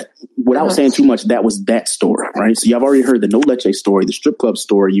that, without saying too much, that was that story, right? So y'all already heard the No Leche story, the strip club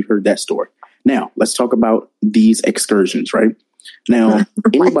story. You heard that story. Now, let's talk about these excursions, right? Now,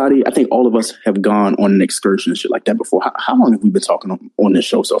 anybody, I think all of us have gone on an excursion and shit like that before. How long have we been talking on this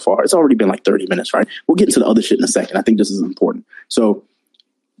show so far? It's already been like 30 minutes, right? We'll get into the other shit in a second. I think this is important. So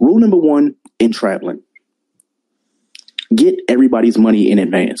rule number one in traveling, get everybody's money in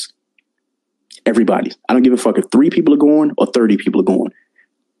advance. Everybody. I don't give a fuck if 3 people are going or 30 people are going.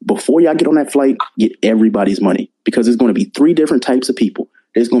 Before y'all get on that flight, get everybody's money, because there's going to be 3 different types of people.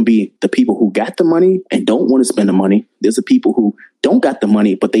 There's going to be the people who got the money and don't want to spend the money. There's the people who don't got the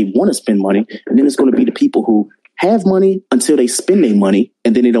money, but they want to spend money. And then there's going to be the people who have money until they spend their money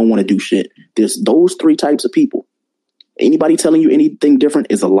and then they don't want to do shit. There's those 3 types of people. Anybody telling you anything different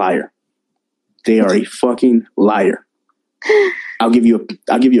is a liar. They are a fucking liar. I'll give you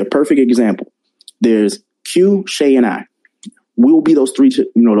a perfect example. There's Q, Shay, and I. We will be those 3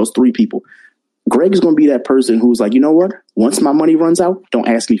 people. Greg is going to be that person who's like, you know what? Once my money runs out, don't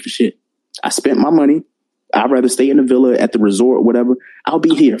ask me for shit. I spent my money. I'd rather stay in the villa, at the resort, whatever. I'll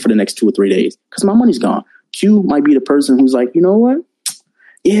be here for the next 2 or 3 days because my money's gone. Q might be the person who's like, you know what?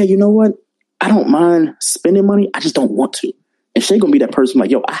 Yeah, you know what? I don't mind spending money. I just don't want to. And Shay going to be that person like,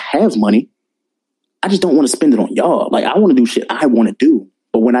 yo, I have money. I just don't want to spend it on y'all. Like, I want to do shit I want to do.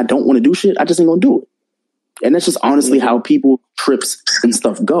 But when I don't want to do shit, I just ain't going to do it. And that's just honestly how people trips and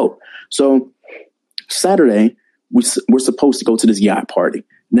stuff go. So Saturday, we're supposed to go to this yacht party.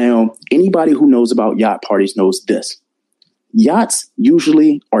 Now, anybody who knows about yacht parties knows this. Yachts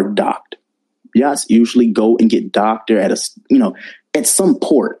usually are docked. Yachts usually go and get docked. They're at some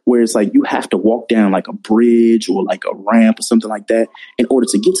port where it's like you have to walk down like a bridge or like a ramp or something like that in order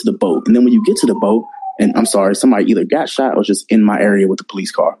to get to the boat. And then when you get to the boat, and I'm sorry, somebody either got shot or just in my area with a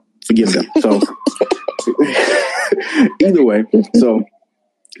police car. Forgive them. So either way, so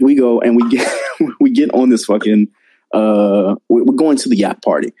we go and we get on this fucking we're going to the yacht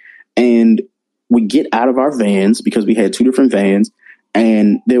party, and we get out of our vans because we had 2 different vans,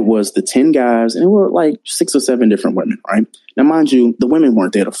 and there was the 10 guys and there were like 6 or 7 different women, right? Now, mind you, the women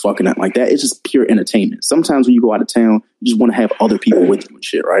weren't there to fucking nothing like that. It's just pure entertainment. Sometimes when you go out of town, you just want to have other people with you and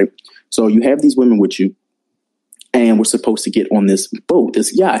shit, right? So you have these women with you, and we're supposed to get on this boat,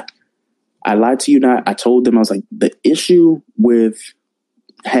 this yacht. I lied to you not. I told them, I was like, the issue with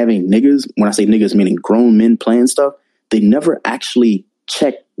having niggas, when I say niggas, meaning grown men playing stuff, they never actually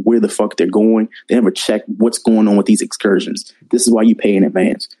check where the fuck they're going. They never check what's going on with these excursions. This is why you pay in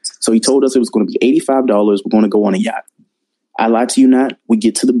advance. So he told us it was going to be $85. We're going to go on a yacht. I lied to you not. We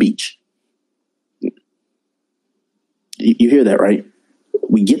get to the beach. You hear that, right?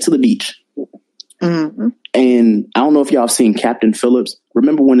 We get to the beach. Mm-hmm. And I don't know if y'all have seen Captain Phillips.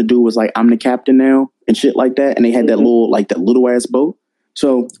 Remember when the dude was like, I'm the captain now and shit like that? And they had that little ass boat.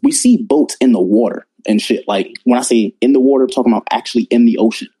 So we see boats in the water and shit. Like when I say in the water, I'm talking about actually in the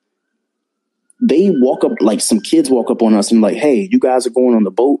ocean. They walk up, like some kids walk up on us and like, hey, you guys are going on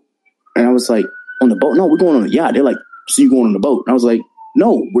the boat? And I was like, on the boat? No, we're going on the yacht. They're like, so you going on the boat? And I was like,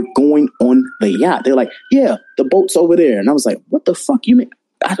 no, we're going on the yacht. They're like, yeah, the boat's over there. And I was like, what the fuck you mean?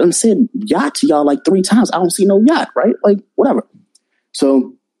 I done said yacht to y'all like 3 times. I don't see no yacht, right? Like, whatever.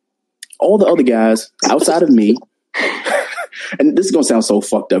 So all the other guys outside of me, and this is going to sound so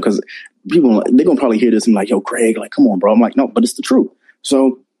fucked up because people, they're going to probably hear this and be like, yo, Craig, like, come on, bro. I'm like, no, but it's the truth.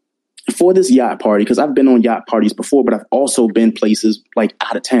 So for this yacht party, because I've been on yacht parties before, but I've also been places like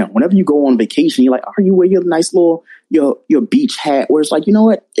out of town. Whenever you go on vacation, you're like, are you wear your nice little, your beach hat where it's like, you know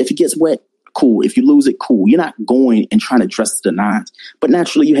what? If it gets wet, cool. If you lose it, cool. You're not going and trying to dress to the nines. But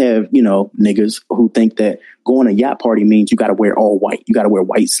naturally you have, niggas who think that going to a yacht party means you got to wear all white. You got to wear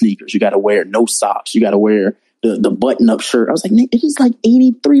white sneakers. You got to wear no socks. You got to wear the button-up shirt. I was like, it is like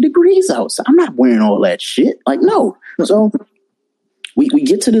 83 degrees out. So I'm not wearing all that shit. Like, no. So we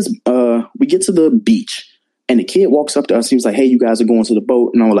get to this, we get to the beach and the kid walks up to us. He was like, hey, you guys are going to the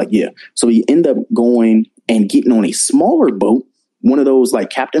boat. And I was like, yeah. So we end up going and getting on a smaller boat, one of those like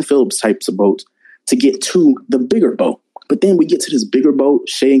Captain Phillips types of boats, to get to the bigger boat. But then we get to this bigger boat.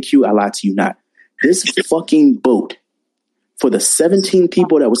 Shay and Q, I lie to you not. This fucking boat, for the 17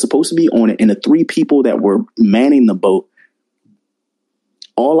 people that were supposed to be on it and the 3 people that were manning the boat,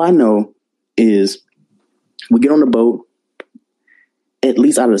 all I know is we get on the boat. At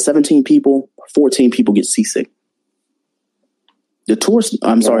least out of the 17 people, 14 people get seasick.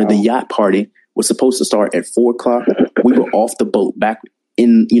 The yacht party was supposed to start at 4:00. We were off the boat back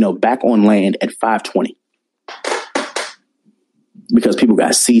on land at 5:20 because people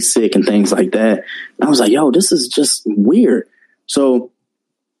got seasick and things like that. And I was like, yo, this is just weird. So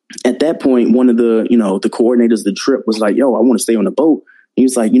at that point, one of the coordinators of the trip was like, yo, I want to stay on the boat. He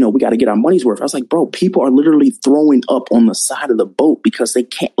was like, we got to get our money's worth. I was like, bro, people are literally throwing up on the side of the boat because they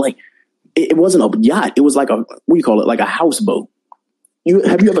can't, like, it wasn't a yacht. It was like like a houseboat.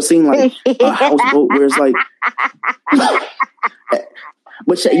 Have you ever seen like a houseboat where it's like,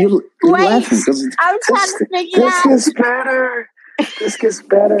 but you're laughing because I'm trying to figure it out. This gets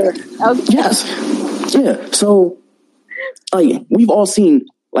better. Okay. Yes. Yeah. So like we've all seen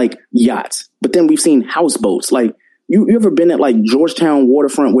like yachts, but then we've seen houseboats. Like you ever been at like Georgetown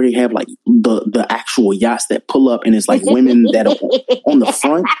waterfront where they have like the actual yachts that pull up and it's like women that are on the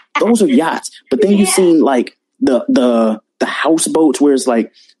front? Those are yachts. But then you've seen like the houseboats where it's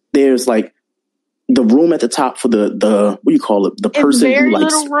like there's like the room at the top for the what do you call it? The person who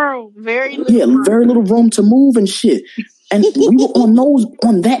like very little room to move and shit. And we were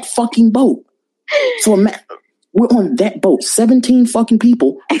on that fucking boat. So we're on that boat, 17 fucking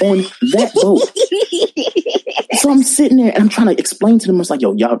people on that boat. So I'm sitting there and I'm trying to explain to them. I was like,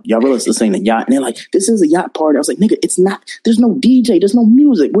 yo, y'all realize this ain't a yacht? And they're like, this is a yacht party. I was like, nigga, it's not. There's no DJ. There's no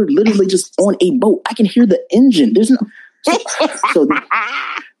music. We're literally just on a boat. I can hear the engine. There's no.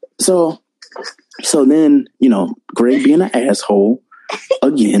 So then, Greg being an asshole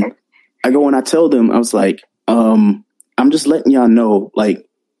again, I go and I tell them, I was like, I'm just letting y'all know, like,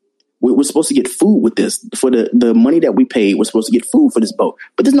 we're supposed to get food with this. For the money that we paid, we're supposed to get food for this boat.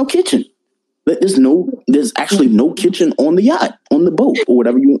 But there's no kitchen. There's actually no kitchen on the yacht, on the boat, or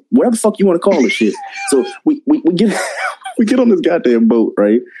whatever the fuck you want to call it shit. So we get on this goddamn boat,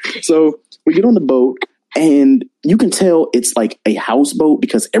 right? So we get on the boat and you can tell it's like a houseboat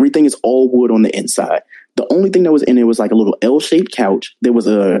because everything is all wood on the inside. The only thing that was in it was like a little L-shaped couch. There was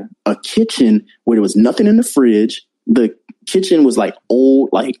a kitchen where there was nothing in the fridge. The kitchen was like old,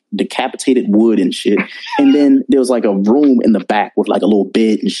 like decapitated wood and shit. And then there was like a room in the back with like a little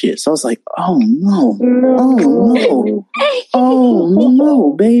bed and shit. So I was like, oh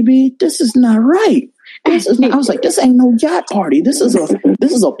no, baby, this is not right. I was like, this ain't no yacht party. This is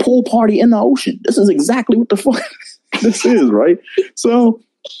a pool party in the ocean. This is exactly what the fuck this is, right? So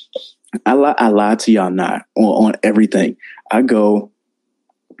I lied to y'all not on everything. I go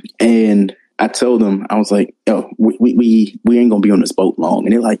and I told them, I was like, yo, we ain't gonna be on this boat long.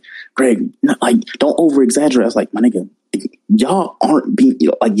 And they're like, Greg, don't over exaggerate. I was like, my nigga, y'all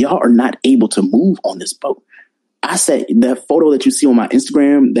are not able to move on this boat. I said that photo that you see on my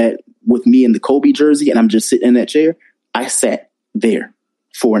Instagram that with me in the Kobe jersey and I'm just sitting in that chair, I sat there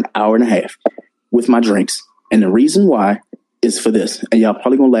for an hour and a half with my drinks. And the reason why is for this, and y'all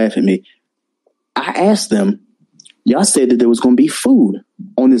probably gonna laugh at me. I asked them, y'all said that there was gonna be food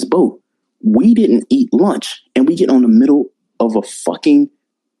on this boat. We didn't eat lunch and we get on the middle of a fucking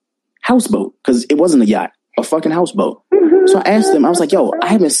houseboat, because it wasn't a yacht, a fucking houseboat. So I asked them, I was like, yo, I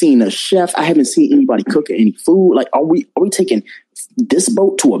haven't seen a chef. I haven't seen anybody cooking any food. Like, are we taking this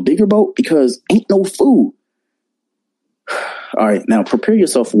boat to a bigger boat? Because ain't no food. All right, now prepare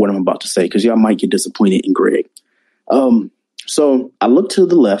yourself for what I'm about to say, because y'all might get disappointed in Greg. So I looked to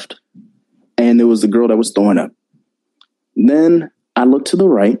the left, and there was the girl that was throwing up. Then I looked to the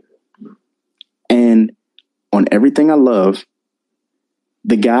right, and on Everything I Love,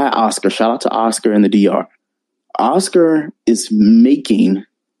 the guy Oscar, shout out to Oscar in the DR. Oscar is making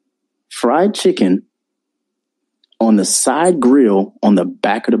fried chicken on the side grill on the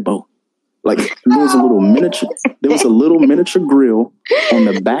back of the boat. Like there was a little miniature grill on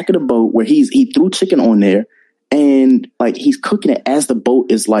the back of the boat where he threw chicken on there, and like he's cooking it as the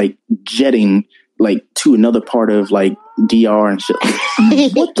boat is like jetting like to another part of like DR and shit.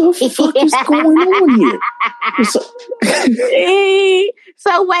 What the fuck is going on here?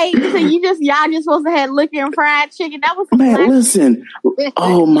 So wait, so y'all just supposed to have looking fried chicken? That was listen.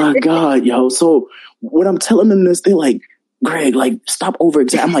 Oh my God, yo. So when I'm telling them this, they're like, Greg, like, stop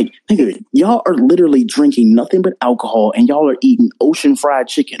over-exaggerating. I'm like, nigga, y'all are literally drinking nothing but alcohol and y'all are eating ocean fried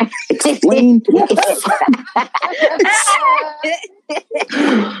chicken. Explain what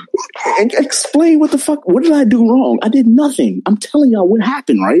explain what the fuck. What did I do wrong? I did nothing. I'm telling y'all what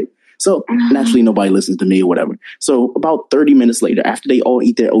happened, right? So naturally nobody listens to me or whatever. So about 30 minutes later, after they all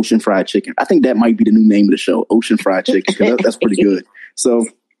eat their ocean fried chicken, I think that might be the new name of the show, Ocean Fried Chicken, because that's pretty good. So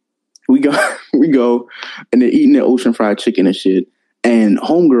we go, and they're eating their ocean fried chicken and shit. And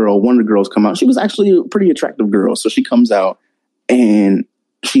homegirl, one of the girls come out. She was actually a pretty attractive girl. So she comes out and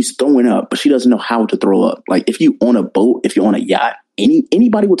she's throwing up, but she doesn't know how to throw up. Like if you on a boat, if you're on a yacht,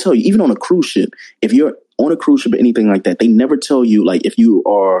 anybody will tell you, even on a cruise ship, if you're on a cruise ship or anything like that, they never tell you, like if you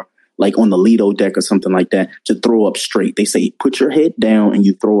are like on the Lido deck or something like that, to throw up straight. They say, put your head down and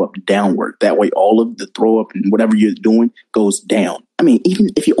you throw up downward. That way all of the throw up and whatever you're doing goes down. I mean, even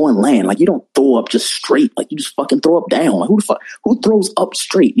if you're on land, like you don't throw up just straight. Like you just fucking throw up down. Like who throws up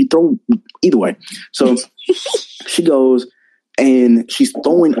straight? You throw either way. So she goes and she's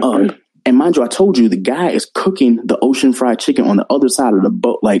throwing up. And mind you, I told you the guy is cooking the ocean fried chicken on the other side of the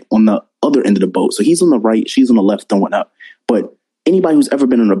boat, like on the other end of the boat. So he's on the right, she's on the left throwing up. But anybody who's ever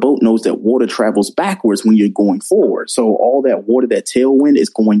been on a boat knows that water travels backwards when you're going forward. So all that water, that tailwind is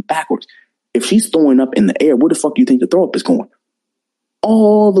going backwards. If she's throwing up in the air, where the fuck do you think the throw up is going?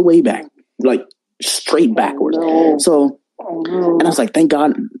 All the way back, like straight backwards. So, and I was like, thank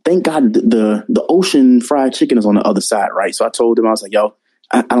God the ocean fried chicken is on the other side, right? So I told him, I was like, yo,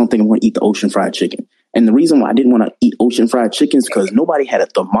 I don't think I want to eat the ocean fried chicken. And the reason why I didn't want to eat ocean fried chicken is because nobody had a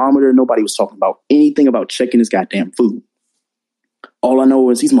thermometer. Nobody was talking about anything about checking this goddamn food. All I know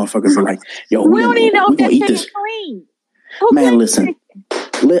is these motherfuckers are like, yo, we don't even know if that chicken's clean. Man, listen.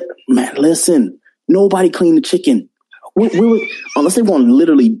 Listen. Nobody cleaned the chicken. Unless they want to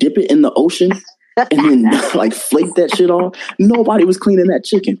literally dip it in the ocean and then like flake that shit off. Nobody was cleaning that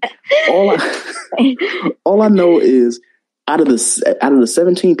chicken. All I know is out of the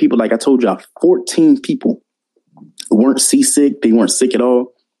 17 people, like I told y'all, 14 people weren't seasick. They weren't sick at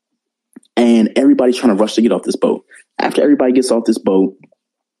all. And everybody's trying to rush to get off this boat. After everybody gets off this boat,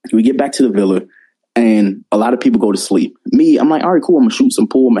 we get back to the villa and a lot of people go to sleep. Me, I'm like, all right, cool. I'm going to shoot some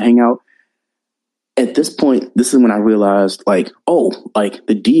pool. I'm going to hang out. At this point, this is when I realized like, oh, like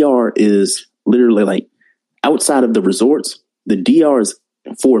the DR is literally like outside of the resorts. The DR is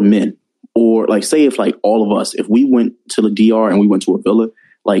for men. Or like say if like all of us, if we went to the DR and we went to a villa,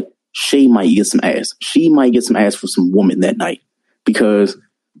 like Shay might get some ass. She might get some ass for some woman that night because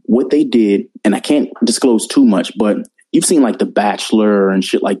what they did, and I can't disclose too much, but you've seen like The Bachelor and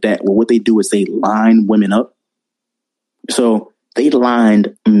shit like that. Well, what they do is they line women up. So they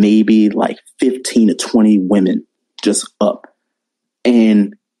lined maybe like 15 to 20 women just up.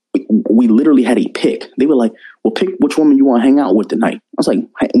 And we literally had a pick. They were like, well, pick which woman you want to hang out with tonight. I was like,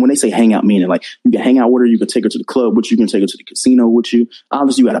 when they say hang out, meaning like you can hang out with her, you can take her to the club with you, can take her to the casino with you.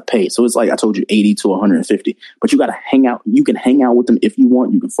 Obviously, you got to pay. So it's like I told you, 80 to 150. But you got to hang out. You can hang out with them if you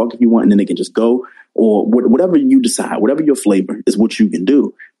want. You can fuck if you want, and then they can just go. Or whatever you decide, whatever your flavor is what you can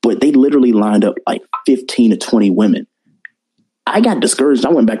do. But they literally lined up like 15 to 20 women. I got discouraged.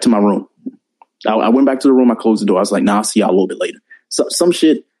 I went back to my room. I went back to the room. I closed the door. I was like, nah, I'll see y'all a little bit later. So some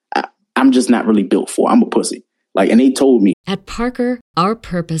shit I'm just not really built for. I'm a pussy. Like, and they told me. At Parker, our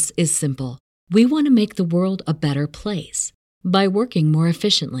purpose is simple. We want to make the world a better place by working more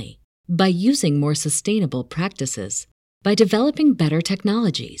efficiently, by using more sustainable practices, by developing better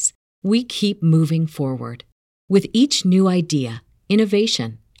technologies. We keep moving forward. With each new idea,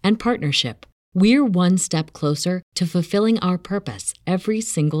 innovation, and partnership, we're one step closer to fulfilling our purpose every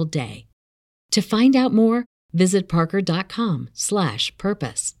single day. To find out more, visit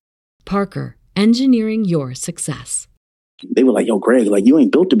parker.com/purpose. Parker, engineering your success. They were like, yo, Greg, like, you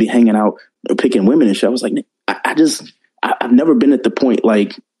ain't built to be hanging out picking women and shit. I was like, I've never been at the point,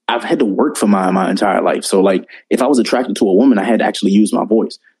 like, I've had to work for my entire life. So, like, if I was attracted to a woman, I had to actually use my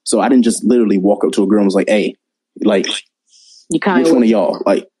voice. So I didn't just literally walk up to a girl and was like, hey, like, which one of y'all?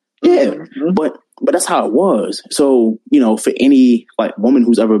 Like, yeah, but that's how it was. So, you know, for any like woman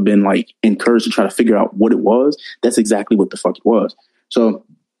who's ever been like encouraged to try to figure out what it was, that's exactly what the fuck it was. So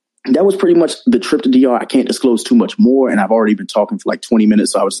that was pretty much the trip to DR. I can't disclose too much more. And I've already been talking for like 20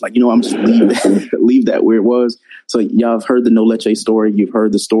 minutes. So I was like, you know, I'm just leave that where it was. So y'all have heard the No Leche story. You've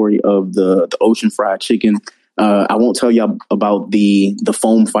heard the story of the ocean fried chicken. I won't tell y'all about the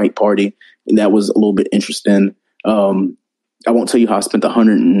foam fight party. That was a little bit interesting. I won't tell you how I spent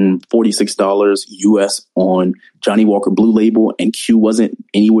 $146 US on Johnnie Walker Blue Label and Q wasn't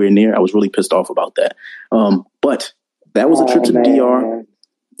anywhere near. I was really pissed off about that. But that was a trip to the DR.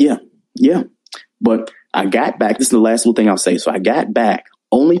 Yeah. But I got back. This is the last little thing I'll say. So I got back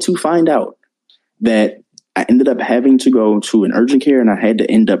only to find out that I ended up having to go to an urgent care and I had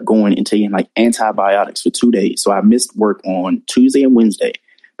to end up going and taking like antibiotics for 2 days. So I missed work on Tuesday and Wednesday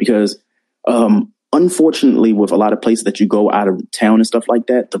because, unfortunately, with a lot of places that you go out of town and stuff like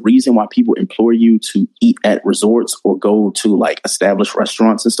that, the reason why people implore you to eat at resorts or go to like established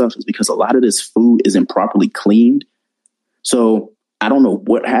restaurants and stuff is because a lot of this food isn't properly cleaned. So I don't know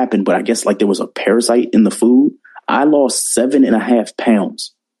what happened, but I guess like there was a parasite in the food. I lost 7.5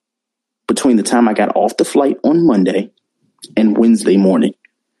 pounds between the time I got off the flight on Monday and Wednesday morning,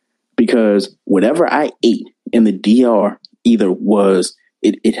 because whatever I ate in the DR either was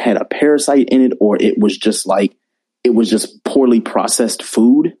it had a parasite in it, or it was just poorly processed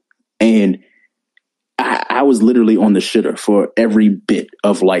food. And I was literally on the shitter for every bit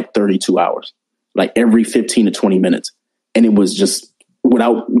of like 32 hours, like every 15 to 20 minutes. And it was just,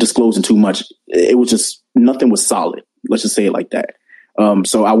 without disclosing too much, it was just, nothing was solid. Let's just say it like that.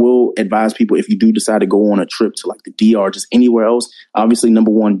 So I will advise people, if you do decide to go on a trip to like the DR, just anywhere else, obviously,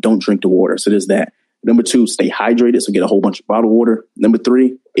 number one, don't drink the water. So there's that. Number two, stay hydrated. So get a whole bunch of bottled water. Number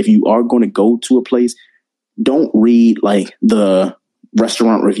three, if you are going to go to a place, don't read like the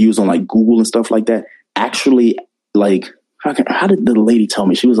restaurant reviews on like Google and stuff like that. Actually, like, how did the lady tell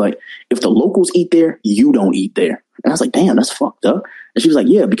me? She was like, if the locals eat there, you don't eat there. And I was like, damn, that's fucked up. And she was like,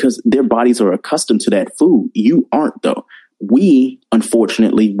 yeah, because their bodies are accustomed to that food. You aren't, though. We,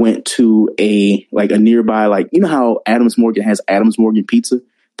 unfortunately, went to a nearby, like, you know how Adams Morgan has Adams Morgan pizza?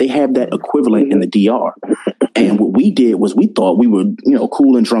 They have that equivalent in the DR. And what we did was we thought we were, you know,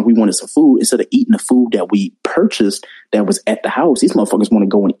 cool and drunk. We wanted some food. Instead of eating the food that we purchased that was at the house, these motherfuckers want to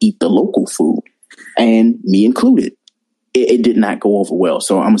go and eat the local food. And me included. It did not go over well.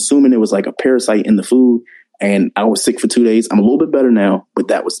 So I'm assuming it was like a parasite in the food. And I was sick for 2 days. I'm a little bit better now, but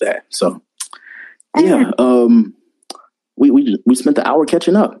that was that. So, yeah. We spent the hour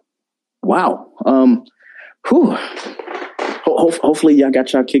catching up. Wow. Hopefully y'all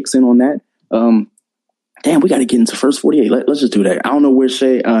got y'all kicks in on that. Damn, we got to get into first 48. Let's just do that. I don't know where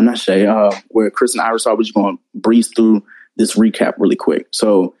where Chris and Iris are. We're just going to breeze through this recap really quick.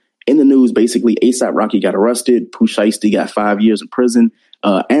 So in the news, basically, A$AP Rocky got arrested. Pooh Shiesty got 5 years in prison.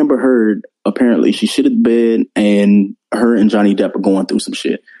 Amber Heard, apparently she shit at the bed, and her and Johnny Depp are going through some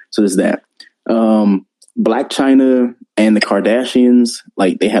shit. So there's that. Blac Chyna and the Kardashians,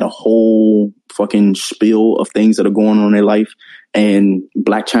 like, they had a whole fucking spiel of things that are going on in their life. And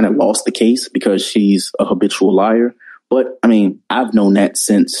Blac Chyna lost the case because she's a habitual liar. But, I mean, I've known that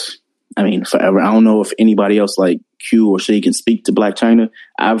since, forever. I don't know if anybody else like Q or Shay can speak to Blac Chyna.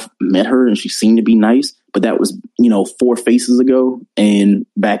 I've met her and she seemed to be nice, but that was, 4 faces ago and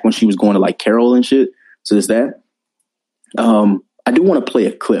back when she was going to like Carol and shit. So there's that. I do want to play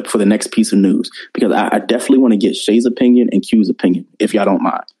a clip for the next piece of news because I definitely want to get Shay's opinion and Q's opinion, if y'all don't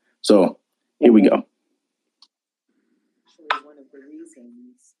mind. So here we go. One of the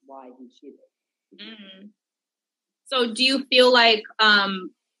reasons why he cheated. Mm-hmm. So do you feel like,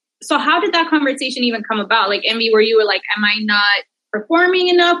 so how did that conversation even come about? Like, Envy, were you like, am I not performing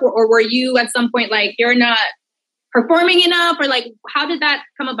enough? Or were you at some point like, you're not performing enough? Or like, how did that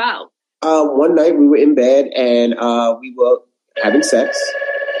come about? One night we were in bed and we were having sex.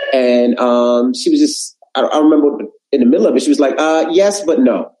 And she was just, I remember in the middle of it, she was like, yes, but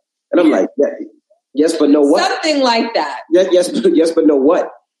no. And I'm like, yes, but no what? Something like that. Yes, but no what?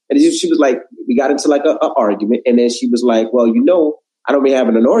 And she was like, we got into like a argument. And then she was like, well, I don't be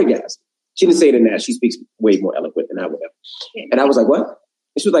having an orgasm. She didn't say it in that. She speaks way more eloquent than I would have. And I was like, what?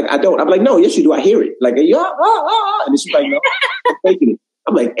 And she was like, I don't. I'm like, no, yes, you do. I hear it. Like, yeah, and she's like, no, I'm faking it.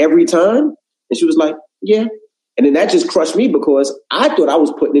 I'm like, every time? And she was like, yeah. And then that just crushed me because I thought I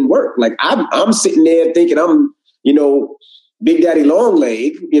was putting in work. Like, I'm sitting there thinking I'm, Big Daddy Long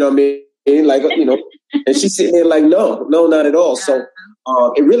Leg, you know what I mean? Like, and she's sitting there like, no, not at all. So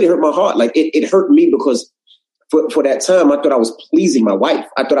it really hurt my heart. Like, it hurt me because for that time, I thought I was pleasing my wife.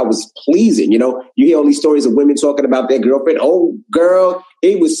 I thought I was pleasing, You hear all these stories of women talking about their girlfriend. Oh, girl,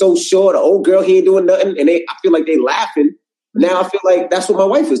 he was so short. Oh, girl, he ain't doing nothing. And I feel like they laughing. Now I feel like that's what my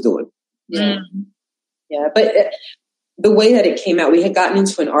wife is doing. Yeah. Yeah. But the way that it came out, we had gotten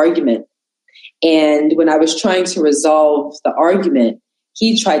into an argument. And when I was trying to resolve the argument,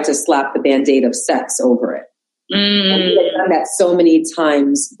 he tried to slap the Band-Aid of sex over it. And we had done that so many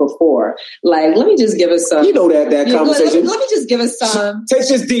times before. Like, let me just give us some. You know that conversation. Let me just give us some. Take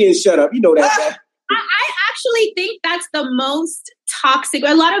this D and shut up. You know that. I actually think that's the most toxic.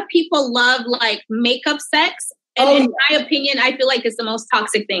 A lot of people love like makeup sex. And in my opinion, I feel like it's the most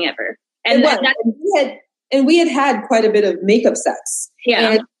toxic thing ever. And we had quite a bit of makeup sex.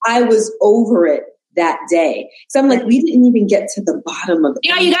 Yeah. And I was over it that day. So I'm like, we didn't even get to the bottom of it.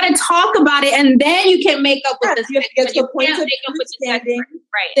 Yeah, you got to talk about it, and then you can make up with this. You have to get to a point of understanding.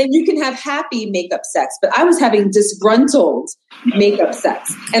 Right. Then you can have happy makeup sex. But I was having disgruntled makeup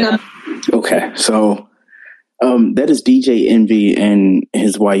sex. And I'm okay. So that is DJ Envy and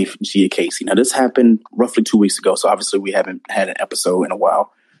his wife, Gia Casey. Now, this happened roughly 2 weeks ago. So obviously we haven't had an episode in a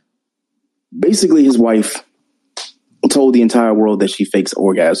while. Basically, his wife told the entire world that she fakes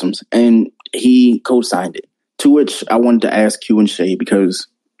orgasms, and he co-signed it. To which I wanted to ask Q and Shay, because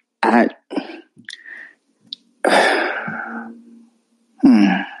I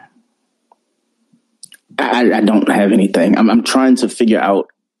don't have anything. I'm trying to figure out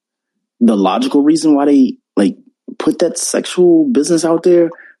the logical reason why they like put that sexual business out there.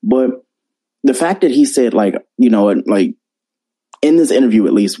 But the fact that he said like in this interview,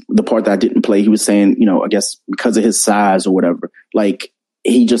 at least the part that I didn't play, he was saying, I guess because of his size or whatever, like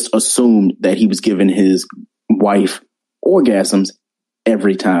he just assumed that he was giving his wife orgasms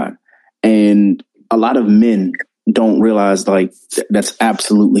every time. And a lot of men don't realize like that's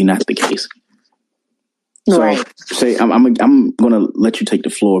absolutely not the case. Right. So Shay, I'm going to let you take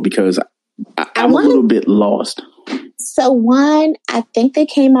the floor because I'm a little bit lost. So one, I think they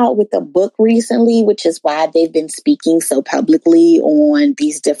came out with a book recently, which is why they've been speaking so publicly on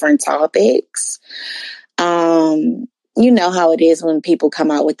these different topics. You know how it is when people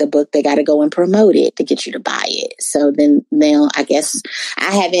come out with the book, they got to go and promote it to get you to buy it. So then now I guess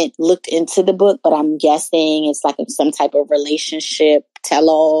I haven't looked into the book, but I'm guessing it's like some type of relationship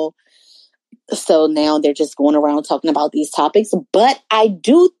tell-all. So now they're just going around talking about these topics. But I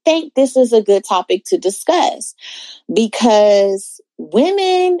do think this is a good topic to discuss because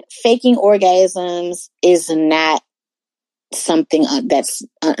women faking orgasms is not something that's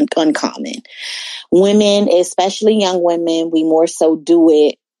uncommon. Women, especially young women, we more so do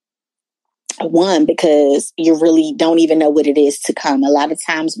it, one, because you really don't even know what it is to come. A lot of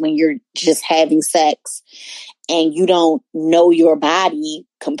times when you're just having sex and you don't know your body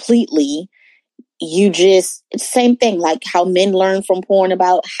completely, same thing, like how men learn from porn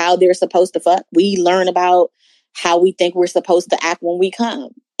about how they're supposed to fuck. We learn about how we think we're supposed to act when we come.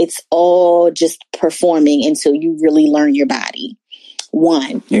 It's all just performing until you really learn your body.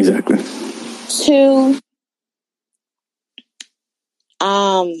 One. Exactly. Two,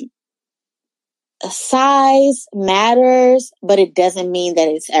 size matters, but it doesn't mean that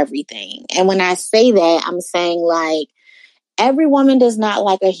it's everything. And when I say that, I'm saying like every woman does not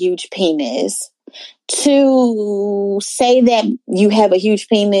like a huge penis. To say that you have a huge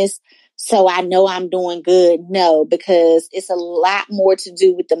penis, so I know I'm doing good. No, because it's a lot more to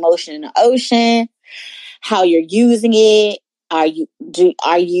do with the motion in the ocean, how you're using it. I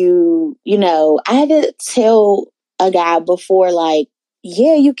had to tell a guy before, like,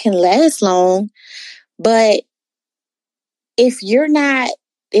 yeah, you can last long, but if we're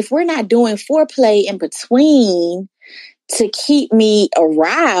not doing foreplay in between to keep me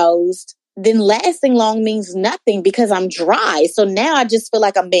aroused, then lasting long means nothing because I'm dry. So now I just feel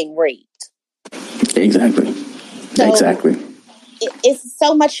like I'm being raped. Exactly. So exactly. It's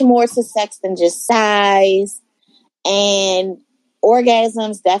so much more to sex than just size. And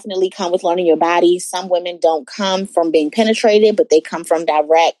orgasms definitely come with learning your body. Some women don't come from being penetrated, but they come from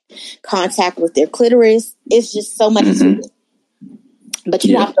direct contact with their clitoris. It's just so much to it. But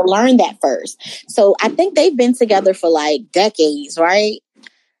you have to learn that first. So I think they've been together for like decades, right?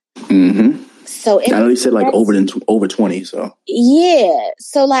 Mm-hmm. So I know he said like over 20. So yeah.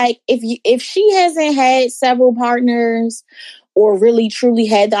 So like if she hasn't had several partners, or really truly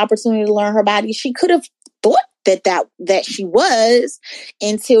had the opportunity to learn her body. She could have thought that she was,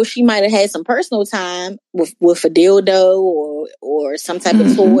 until she might have had some personal time with a dildo or some type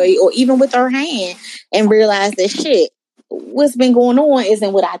of toy, or even with her hand, and realized that shit, what's been going on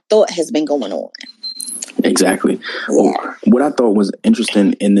isn't what I thought has been going on. Exactly. Well, what I thought was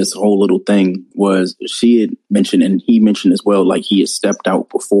interesting in this whole little thing was she had mentioned, and he mentioned as well, like he had stepped out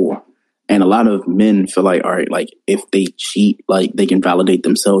before. And a lot of men feel like, all right, like if they cheat, like they can validate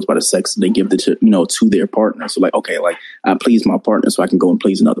themselves by the sex they give to their partner. So like, okay, like I please my partner so I can go and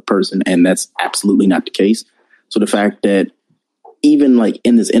please another person. And that's absolutely not the case. So the fact that even like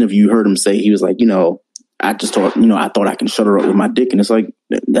in this interview, you heard him say, he was like, I just thought, I thought I can shut her up with my dick. And it's like,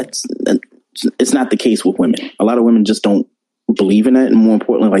 it's not the case with women. A lot of women just don't believe in that. And more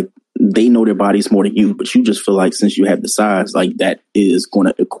importantly, like they know their bodies more than you, but you just feel like since you have the size, like that is going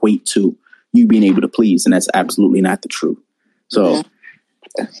to equate to you being able to please. And that's absolutely not the truth. So,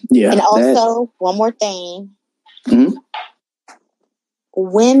 yeah. And also, one more thing.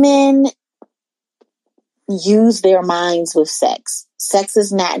 Women use their minds with sex. Sex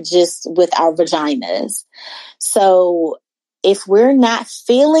is not just with our vaginas. So if we're not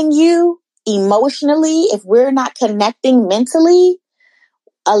feeling you emotionally, if we're not connecting mentally,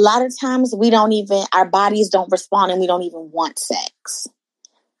 a lot of times our bodies don't respond and we don't even want sex.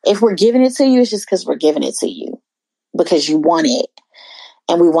 If we're giving it to you, it's just because we're giving it to you because you want it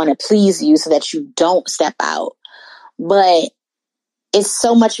and we want to please you so that you don't step out. But it's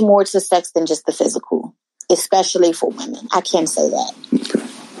so much more to sex than just the physical, especially for women. I can say that.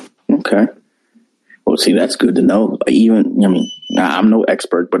 Okay. Well, see, that's good to know. I'm no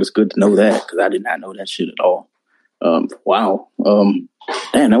expert, but it's good to know that because I did not know that shit at all. Wow.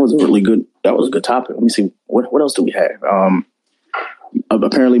 Man, that was a good topic. Let me see. What else do we have?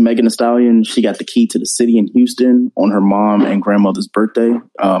 Apparently Megan Thee Stallion, she got the key to the city in Houston on her mom and grandmother's birthday.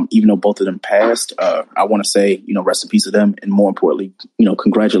 Even though both of them passed, I want to say, rest in peace to them. And more importantly,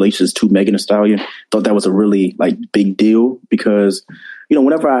 congratulations to Megan Thee Stallion. Thought that was a really big deal because,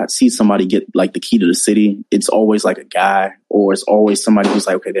 whenever I see somebody get like the key to the city, it's always like a guy or it's always somebody who's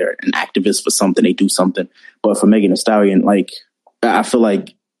like, okay, they're an activist for something. They do something. But for Megan Thee Stallion, I feel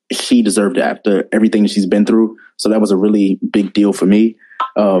like she deserved it after everything she's been through. So that was a really big deal for me.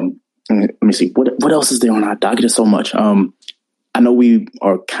 Let me see. What else is there on our docket? There's so much. I know we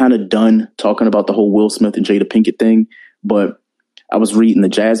are kind of done talking about the whole Will Smith and Jada Pinkett thing, but I was reading the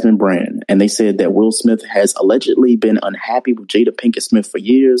Jasmine brand and they said that Will Smith has allegedly been unhappy with Jada Pinkett Smith for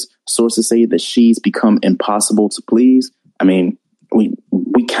years. Sources say that she's become impossible to please. I mean, we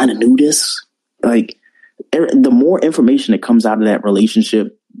kind of knew this. Like, the more information that comes out of that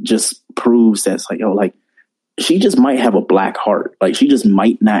relationship just proves that it's like, she just might have a black heart. Like, she just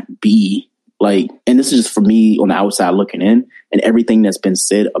might not be and this is just for me on the outside looking in, and everything that's been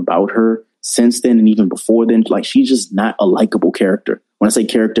said about her since then and even before then, she's just not a likable character. When I say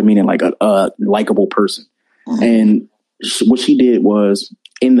character, meaning a likable person. And what she did was,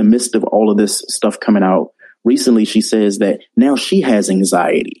 in the midst of all of this stuff coming out recently, she says that now she has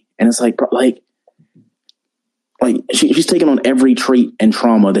anxiety, and it's she's taking on every trait and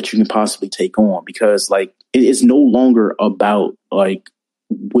trauma that you can possibly take on because it is no longer about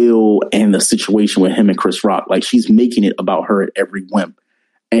Will and the situation with him and Chris Rock. She's making it about her at every whim.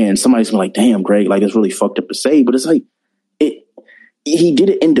 And somebody's gonna be like, damn, Greg, it's really fucked up to say, but it's he did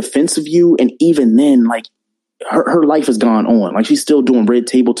it in defense of you. And even then, her life has gone on. She's still doing red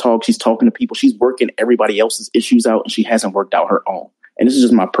table talk. She's talking to people. She's working everybody else's issues out and she hasn't worked out her own. And this is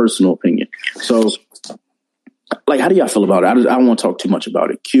just my personal opinion. So how do y'all feel about it? I don't want to talk too much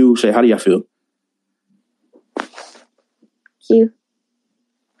about it. Q, Shay, how do y'all feel? Q,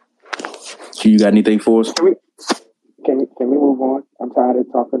 you got anything for us? Can we move on? I'm tired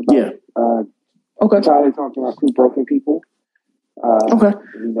of talking about okay. I'm tired of talking about two broken people. Okay.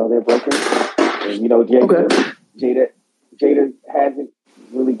 They're broken. And Jada hasn't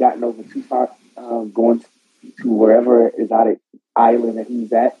really gotten over Tupac going to wherever exotic island that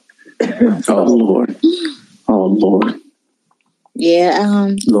he's at. Oh Lord.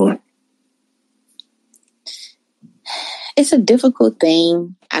 Yeah. Lord. It's a difficult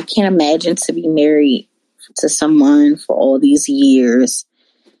thing. I can't imagine to be married to someone for all these years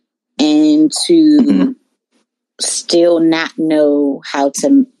and to still not know how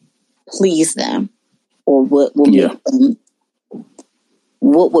to please them or what will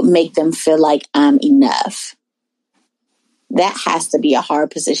make them feel like I'm enough. That has to be a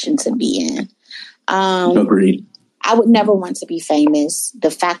hard position to be in. Agreed. I would never want to be famous.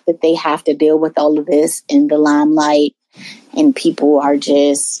 The fact that they have to deal with all of this in the limelight and people are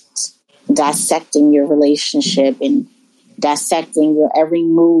just dissecting your relationship and dissecting your every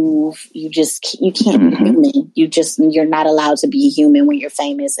move. You can't be human. You're not allowed to be human when you're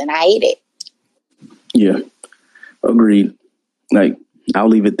famous, and I hate it. Yeah, agreed. Like, I'll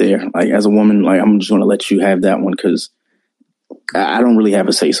leave it there. Like, as a woman, like, I'm just going to let you have that one because I don't really have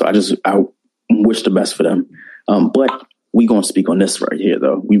a say. So I wish the best for them. But we going to speak on this right here,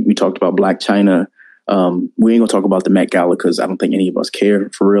 though. We talked about Blac Chyna. We ain't going to talk about the Met Gala because I don't think any of us care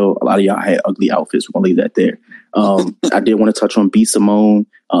for real. A lot of y'all had ugly outfits. We're going to leave that there. I did want to touch on B. Simone.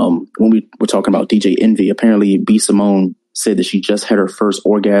 When we were talking about DJ Envy, apparently B. Simone said that she just had her first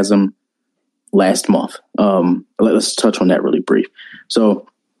orgasm last month. Let's touch on that really brief. So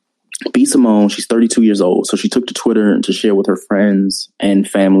B. Simone, she's 32 years old. So she took to Twitter to share with her friends and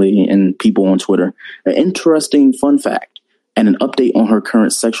family and people on Twitter an interesting fun fact and an update on her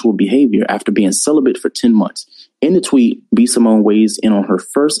current sexual behavior after being celibate for 10 months. In the tweet, B. Simone weighs in on her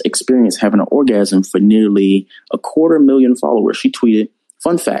first experience having an orgasm for nearly 250,000 followers. She tweeted,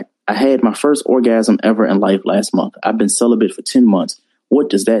 "Fun fact, I had my first orgasm ever in life last month. I've been celibate for 10 months. What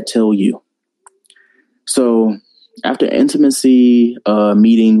does that tell you?" So after intimacy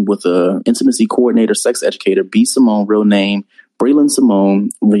meeting with an intimacy coordinator, sex educator, B. Simone, real name Braylon Simone,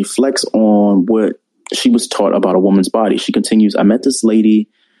 reflects on what she was taught about a woman's body. She continues, "I met this lady.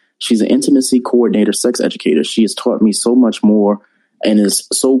 She's an intimacy coordinator, sex educator. She has taught me so much more and is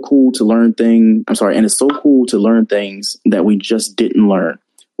so cool to learn things. And it's so cool to learn things that we just didn't learn.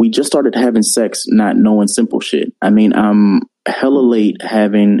 We just started having sex, not knowing simple shit. I mean, I'm hella late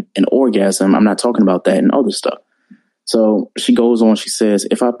having an orgasm. I'm not talking about that and other stuff." So she goes on, she says,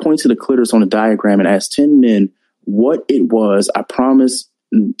 "If I point to the clitoris on the diagram and ask 10 men what it was, I promise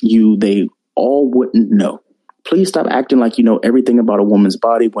you they all wouldn't know. Please stop acting like you know everything about a woman's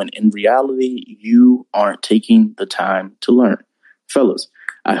body when in reality, you aren't taking the time to learn. Fellas,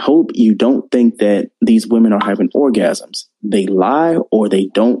 I hope you don't think that these women are having orgasms. They lie or they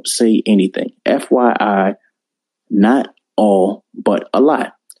don't say anything. FYI, not all, but a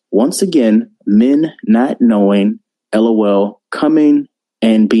lot. Once again, men not knowing, LOL, coming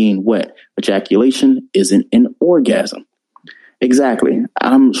and being wet. Ejaculation isn't an orgasm." Exactly.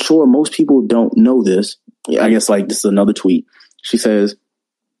 I'm sure most people don't know this. I guess like this is another tweet. She says,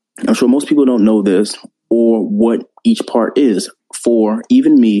 "I'm sure most people don't know this or what each part is for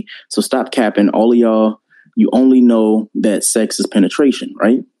even me. So stop capping. All of y'all, you only know that sex is penetration,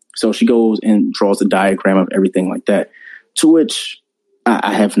 right?" So she goes and draws a diagram of everything like that, to which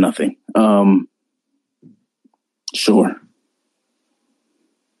I have nothing. Sure.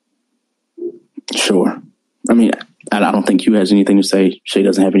 I mean, I don't think Q has anything to say. Shay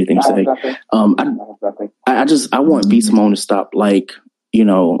doesn't have anything to say. I want B. Simone to stop, like, you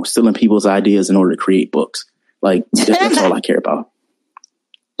know, stealing people's ideas in order to create books. Like, that's all I care about.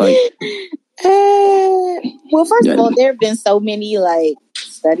 Like, well, first of all, there have been so many like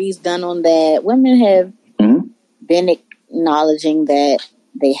studies done on that. Women have been acknowledging that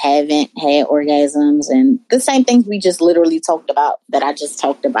they haven't had orgasms and the same things we just literally talked about that I just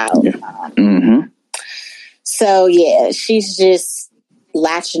talked about. Yeah. So yeah, she's just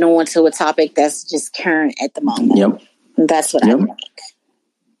latching on to a topic that's just current at the moment. Yep. That's what I think.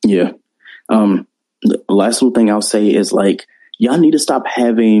 Yeah. The last little thing I'll say is like, y'all need to stop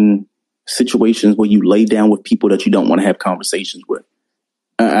having situations where you lay down with people that you don't want to have conversations with.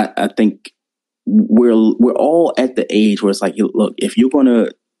 I think we're all at the age where it's like, look, if you're going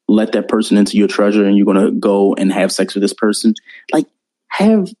to let that person into your treasure and you're going to go and have sex with this person, like,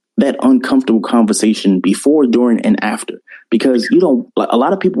 have that uncomfortable conversation before, during, and after. Because you don't, like, a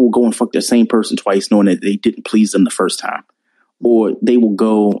lot of people will go and fuck the same person twice knowing that they didn't please them the first time. Or they will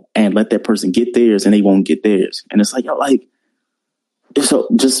go and let that person get theirs and they won't get theirs. And it's like, so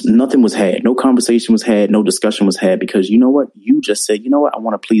just nothing was had. No conversation was had. No discussion was had because you know what? You just said, you know what? I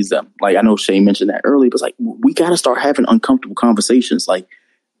want to please them. Like, I know Shay mentioned that earlier, but it's like, we got to start having uncomfortable conversations. Like,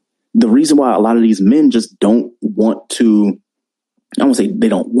 the reason why a lot of these men just don't want to, I won't say they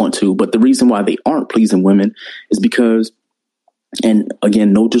don't want to, but the reason why they aren't pleasing women is because, and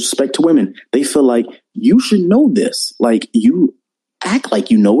again, no disrespect to women, they feel like you should know this. Like, you act like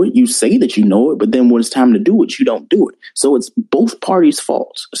you know it. You say that you know it, but then when it's time to do it, you don't do it. So it's both parties'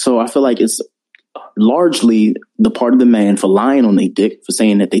 fault. So I feel like it's largely the part of the man for lying on their dick, for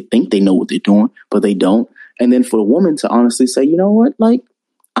saying that they think they know what they're doing, but they don't. And then for the woman to honestly say, you know what, like,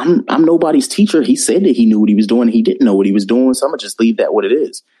 I'm nobody's teacher. He said that he knew what he was doing. He didn't know what he was doing. So I'm going to just leave that what it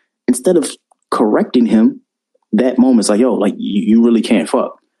is. Instead of correcting him, that moment's like, yo, like, you really can't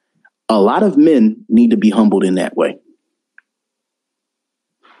fuck. A lot of men need to be humbled in that way.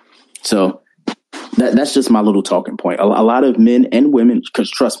 So That's just my little talking point. A lot of men and women,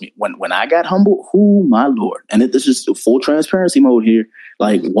 because trust me, when I got humbled, my Lord, and this is full transparency mode here.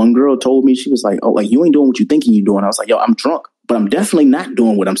 Like, one girl told me, she was like, "Oh, like, you ain't doing what you thinking you're doing." I was like, "Yo, I'm drunk, but I'm definitely not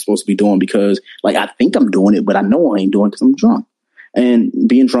doing what I'm supposed to be doing, because like, I think I'm doing it, but I know I ain't doing it because I'm drunk." And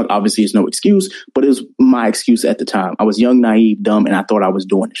being drunk obviously is no excuse, but it was my excuse at the time. I was young, naive, dumb, and I thought I was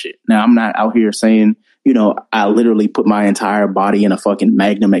doing the shit. Now, I'm not out here saying, you know, I literally put my entire body in a fucking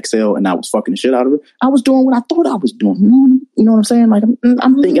Magnum XL and I was fucking the shit out of it. I was doing what I thought I was doing. You know what I'm saying? Like,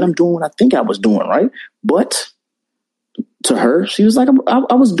 I'm thinking I'm doing what I think I was doing, right? But to her, she was like,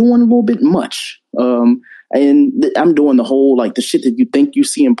 I was doing a little bit much. And I'm doing the whole, like, the shit that you think you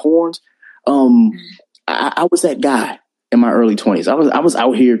see in porns. I was that guy in my early 20s. I was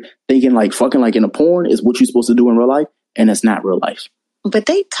out here thinking like fucking like in a porn is what you're supposed to do in real life, and it's not real life. But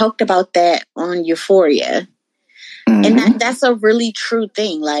they talked about that on Euphoria. Mm-hmm. And that's a really true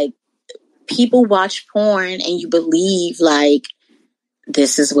thing. Like, people watch porn and you believe like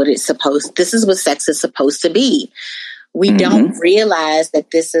this is what sex is supposed to be. We don't realize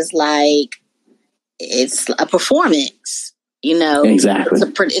that this is like, it's a performance, you know. Exactly.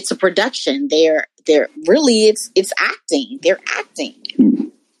 It's a production. They're really, it's acting. They're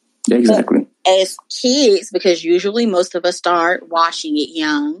acting. Exactly. But as kids, because usually most of us start watching it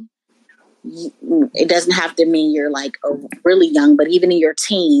young. It doesn't have to mean you're like really young, but even in your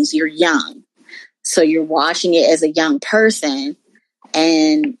teens, you're young. So you're watching it as a young person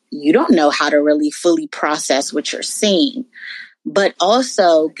and you don't know how to really fully process what you're seeing. But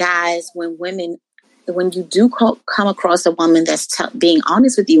also, guys, when you do come across a woman that's being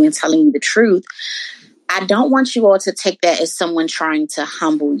honest with you and telling you the truth, I don't want you all to take that as someone trying to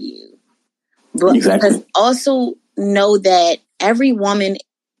humble you. But exactly. Because also know that every woman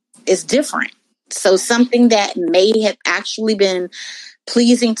is different. So something that may have actually been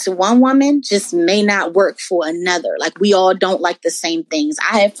pleasing to one woman just may not work for another. Like, we all don't like the same things.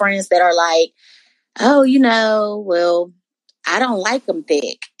 I have friends that are like, oh, you know, well, I don't like them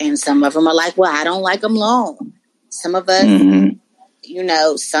thick. And some of them are like, well, I don't like them long. Some of us, you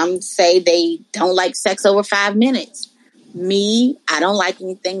know, some say they don't like sex over 5 minutes. Me, I don't like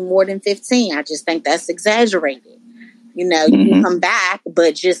anything more than 15. I just think that's exaggerated. You know, you can come back,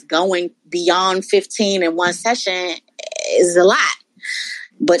 but just going beyond 15 in one session is a lot.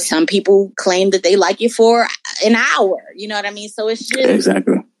 But some people claim that they like it for an hour. You know what I mean? So it's just,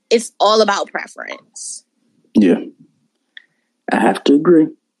 it's all about preference. Yeah. I have to agree.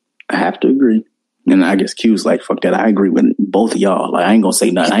 And I guess Q's like, fuck that. I agree with both of y'all. Like, I ain't gonna say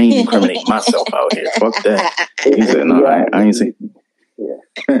nothing. I ain't incriminating myself out here. Fuck that. He said, no, I ain't saying. Yeah,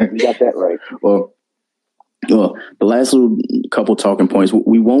 you got that right. Well, the last little couple talking points.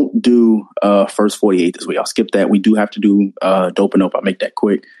 We won't do first 48 this week. I'll skip that. We do have to do Dope and Dope. I'll make that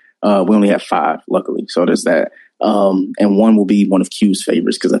quick. We only have 5, luckily. So there's that. And one will be one of Q's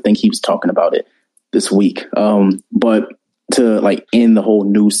favorites because I think he was talking about it this week. But to like end the whole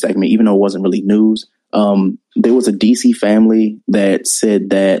news segment, even though it wasn't really news, there was a DC family that said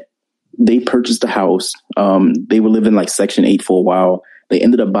that they purchased a house. They were living like Section 8 for a while. They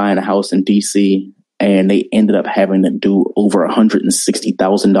ended up buying a house in DC and they ended up having to do over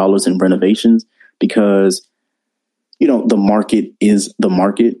 $160,000 in renovations because, you know, the market is the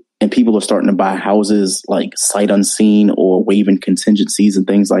market and people are starting to buy houses like sight unseen or waiving contingencies and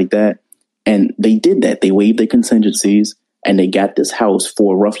things like that. And they did that. They waived their contingencies and they got this house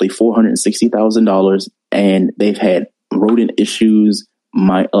for roughly $460,000. And they've had rodent issues.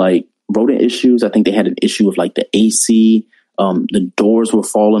 I think they had an issue with like the AC. The doors were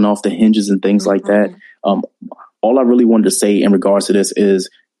falling off the hinges and things like that. All I really wanted to say in regards to this is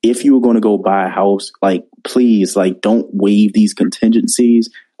if you were going to go buy a house, like, please, like, don't waive these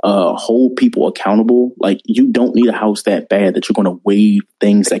contingencies. Hold people accountable. Like, you don't need a house that bad that you're going to waive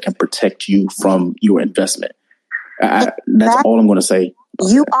things that can protect you from your investment. That's all I'm going to say.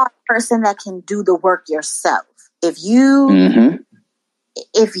 You are a person that can do the work yourself. If you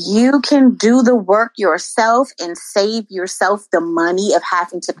can do the work yourself and save yourself the money of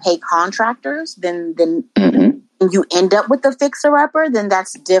having to pay contractors, then you end up with a fixer-upper, then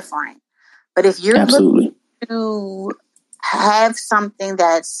that's different. But if you're looking to have something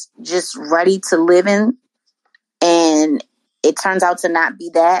that's just ready to live in and it turns out to not be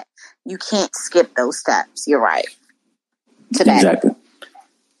that, you can't skip those steps. You're right. Exactly.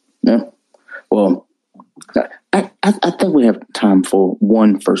 Yeah. Well, I think we have time for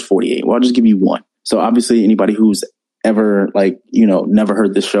one first 48. Well, I'll just give you one. So obviously anybody who's ever never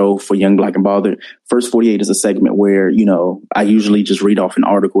heard the show For Young Black and Bothered, First 48 is a segment where, I usually just read off an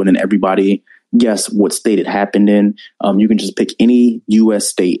article and then everybody guess what state it happened in. You can just pick any U.S.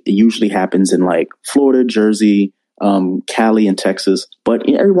 state. It usually happens in like Florida, Jersey, Cali, and Texas. But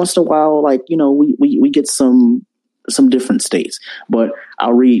every once in a while, we get some different states. But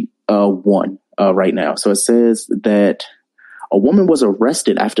I'll read one right now. So it says that a woman was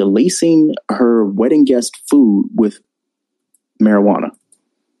arrested after lacing her wedding guest food with marijuana.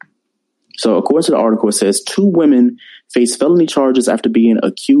 So according to the article, it says 2 women face felony charges after being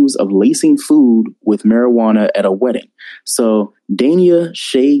accused of lacing food with marijuana at a wedding. So Dania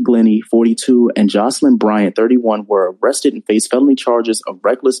Shea Glennie, 42, and Jocelyn Bryant, 31, were arrested and faced felony charges of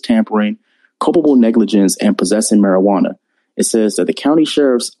reckless tampering, culpable negligence, and possessing marijuana. It says that the county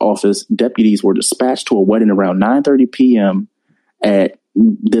sheriff's office deputies were dispatched to a wedding around 9:30 p.m. at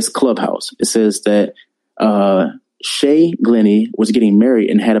this clubhouse. It says that Shea Glennie was getting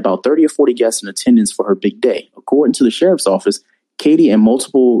married and had about 30 or 40 guests in attendance for her big day. According to the sheriff's office, Katie and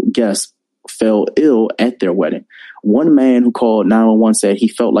multiple guests fell ill at their wedding. One man who called 911 said he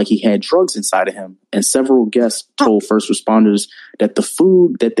felt like he had drugs inside of him, and several guests told first responders that the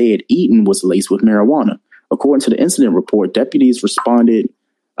food that they had eaten was laced with marijuana. According to the incident report, deputies responded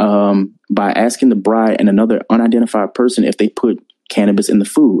by asking the bride and another unidentified person if they put cannabis in the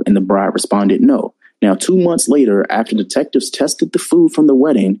food, and the bride responded no. Now, 2 months later, after detectives tested the food from the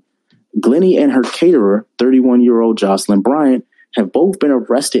wedding, Glennie and her caterer, 31-year-old Jocelyn Bryant, have both been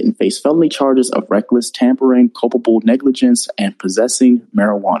arrested and face felony charges of reckless tampering, culpable negligence, and possessing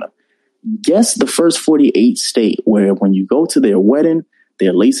marijuana. Guess the first 48 state where when you go to their wedding,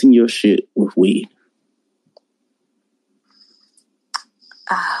 they're lacing your shit with weed.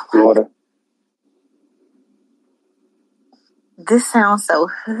 Florida. This sounds so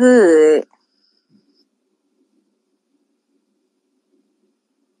hood.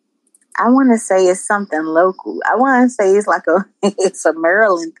 I want to say it's something local. I want to say it's like it's a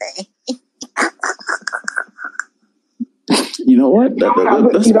Maryland thing. You know what?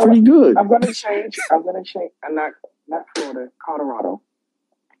 That's pretty good. I'm going to change. I'm not Florida, Colorado.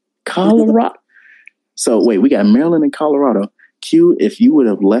 Colorado. So wait, we got Maryland and Colorado. Q, if you would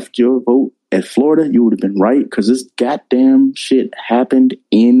have left your vote at Florida, you would have been right, because this goddamn shit happened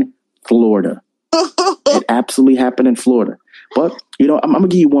in Florida. It absolutely happened in Florida. But, I'm going to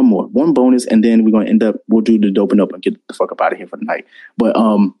give you one bonus, and then we're going to we'll do the doping up and get the fuck up out of here for the night. But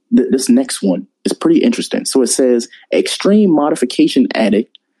this next one is pretty interesting. So it says, extreme modification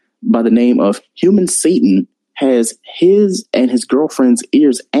addict by the name of Human Satan has his and his girlfriend's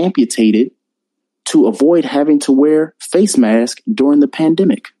ears amputated to avoid having to wear face masks during the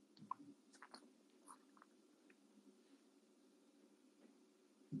pandemic.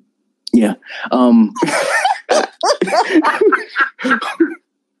 Yeah.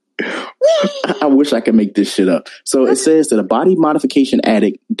 I wish I could make this shit up. So it says that a body modification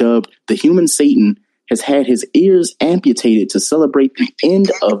addict dubbed the Human Satan has had his ears amputated to celebrate the end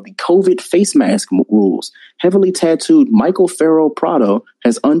of the COVID face mask rules. Heavily tattooed Michael Ferro Prado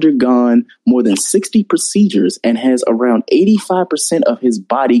has undergone more than 60 procedures and has around 85% of his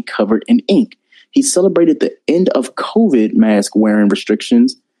body covered in ink. He celebrated the end of COVID mask wearing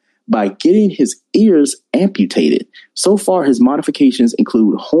restrictions by getting his ears amputated. So far, his modifications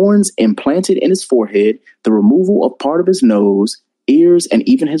include horns implanted in his forehead, the removal of part of his nose, ears, and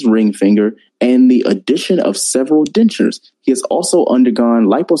even his ring finger, and the addition of several dentures. He has also undergone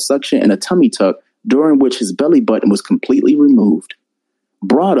liposuction and a tummy tuck, during which his belly button was completely removed.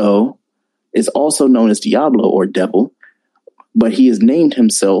 Brado is also known as Diablo or Devil, but he has named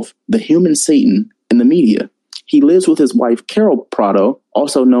himself the Human Satan in the media. He lives with his wife, Carol Prado,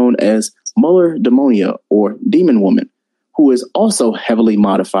 also known as Muller Demonia or Demon Woman, who is also heavily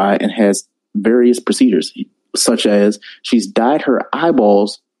modified and has various procedures, such as she's dyed her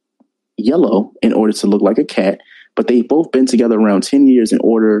eyeballs yellow in order to look like a cat, but they've both been together around 10 years and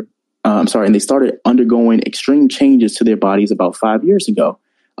they started undergoing extreme changes to their bodies about 5 years ago.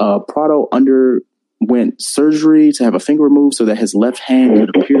 Prado underwent surgery to have a finger removed so that his left hand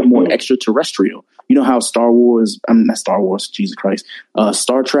would appear more extraterrestrial. You know how Star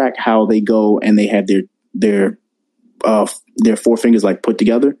Trek, how they go and they have their 4 fingers like put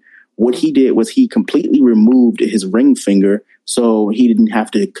together. What he did was he completely removed his ring finger, so he didn't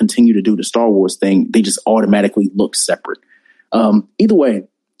have to continue to do the Star Wars thing. They just automatically look separate. Either way,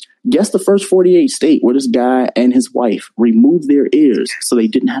 guess the first 48 state where this guy and his wife removed their ears so they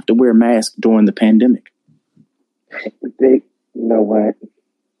didn't have to wear masks during the pandemic. You know what?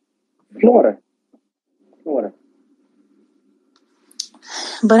 Florida.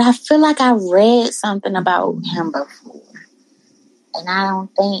 But I feel like I read something about him before. And I don't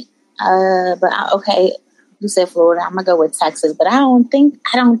think, okay, you said Florida, I'm gonna go with Texas, but I don't think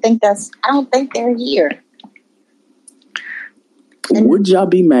they're here. Would y'all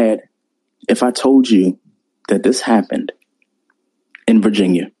be mad if I told you that this happened in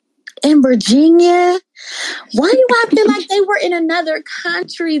Virginia? In Virginia? Why do I feel like they were in another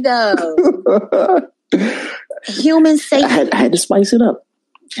country, though? Human safety. I had to spice it up.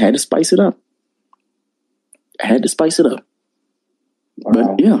 Wow.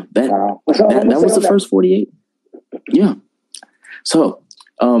 But yeah, that was the first 48. Yeah. So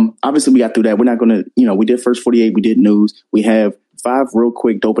obviously we got through that. We're not going to, we did first 48. We did news. We have 5 real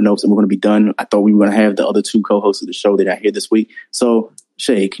quick dope notes and we're going to be done. I thought we were going to have the other 2 co-hosts of the show that are here this week. So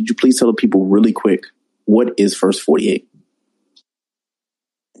Shay, could you please tell the people really quick, what is first 48?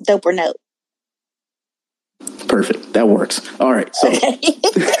 Dope or note. Perfect. That works. All right. So,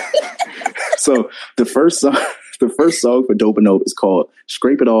 so the first song for Dope or Nope is called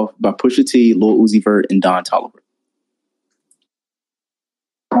Scrape It Off by Pusha T, Lil Uzi Vert, and Don Toliver.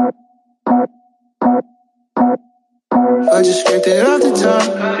 I just scraped it off the top,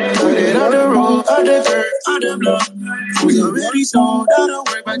 put it on the road, on the dirt, on the block. We already sold, I don't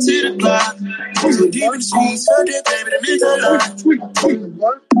work back to the clock. So deep in the streets, so that baby, the mental line.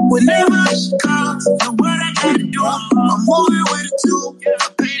 Whenever she calls, the what I gotta do, I'm moving with it too. I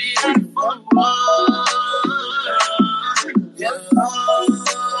paid it out of fun.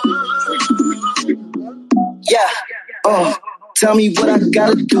 Tell me what I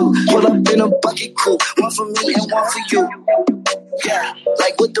gotta do. Pull up in a bucket crew, one for me and one for you. Yeah,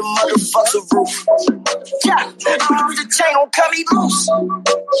 like with the motherfucker roof. Yeah, I'm off the chain, don't cut me loose.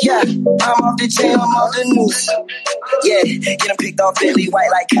 Yeah, I'm off the chain, I'm off the noose. Yeah, get them picked off Billy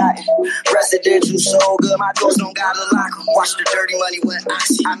White like cotton. Residential so good, my doors don't gotta lock them. Watch the dirty money with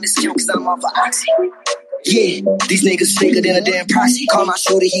Oxy. I miss you cause I'm off of Oxy. Yeah, these niggas thicker than a damn proxy. Call my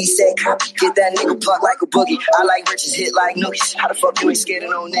shooter, he said copy. Get that nigga plucked like a boogie. I like riches, hit like nookies. How the fuck you ain't scared of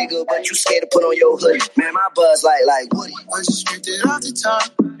no nigga, but you scared to put on your hoodie? Man, my buzz like Woody. I just scraped it off the top,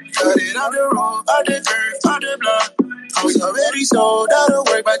 cut it off the road, off the dirt, off the block. I was already sold, out of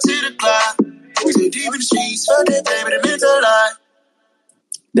work back to the clock. Too deep in the streets, fuck that baby, the mental lie.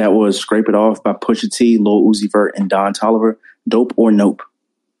 That was Scrape It Off by Pusha T, Lil Uzi Vert, and Don Toliver. Dope or nope?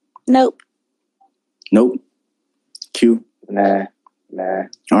 Nope. Nope. Q? Nah. All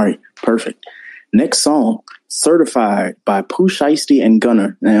right, perfect. Next song, Certified by Pooh Shiesty and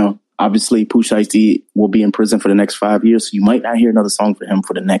Gunna. Now, obviously, Pooh Shiesty will be in prison for the next 5 years, so you might not hear another song for him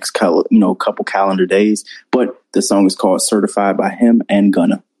for the next couple calendar days. But the song is called Certified by him and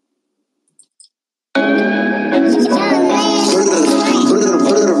Gunna.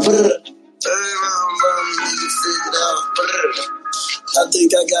 I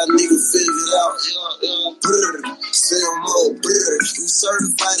think I got niggas figured out. Sell more. You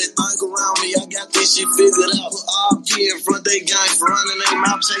certified and think around me. I got this shit figured out. All in front they gang for running their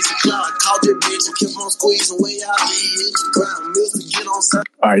mouth chasing cloud. Caught that bitch and kept on squeezing way out. Hit the ground. Music get on side.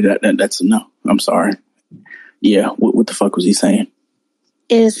 All right, that's no. I'm sorry. Yeah, what the fuck was he saying?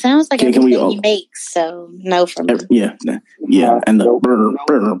 It sounds like everything he makes, so no for me. Yeah, and the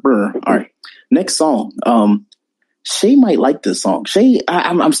brr. All right, next song. Shay might like this song. Shay,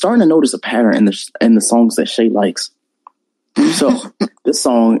 I'm starting to notice a pattern in the songs that Shay likes. So this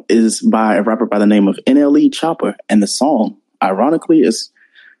song is by a rapper by the name of NLE Chopper, and the song, ironically,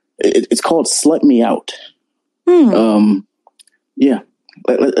 it's called "Slut Me Out." Yeah,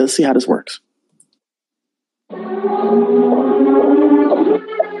 let's see how this works.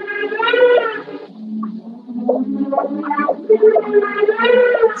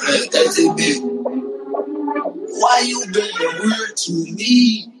 Why you been weird to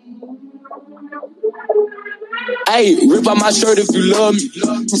me? Hey, rip out my shirt if you love me.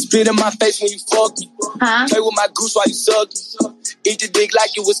 Spit in my face when you fuck me. Play with my goose while you suck me. Eat the dick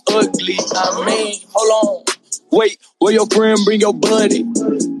like it was ugly. I mean, hold on. Wait, where your friend bring your buddy?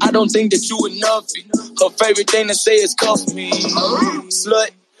 I don't think that you enough. Her favorite thing to say is cuff me.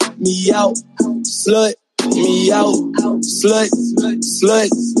 Slut me out. Slut me out. Slut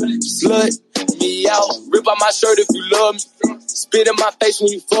me out. Rip out my shirt if you love me. Spit in my face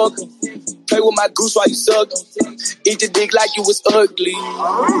when you fuck me. Play with my goose while you suck me. Eat the dick like you was ugly.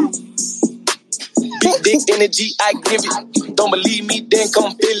 Big dick energy, I give it. Don't believe me, then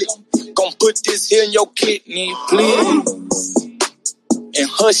come feel it. Gon' put this here in your kidney, please. And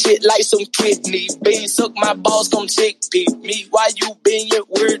her shit like some kidney beans. Suck my balls, come chick pick me. Why you being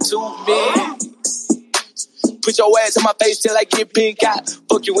weird to me? Put your ass in my face till I get pink eye.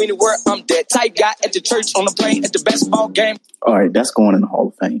 Fuck you anywhere, I'm that type guy. At the church, on the plane, at the basketball game. All right, that's going in the Hall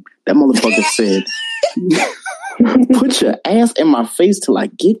of Fame. That motherfucker said, put your ass in my face till I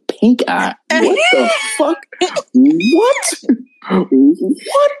get pink eye. What the fuck?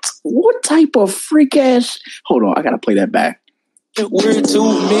 What type of freak ass? Hold on, I gotta play that back. We're too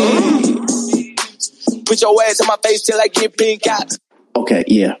many. Put your ass in my face till I get pink eye. Okay,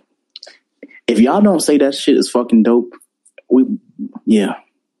 yeah. If y'all don't say that shit is fucking dope,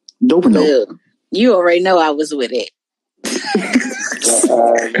 dope or nope. You already know I was with it.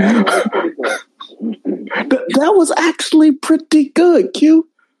 That was actually pretty good, Q.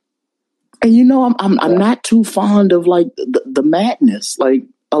 And you know, I'm not too fond of like the madness. Like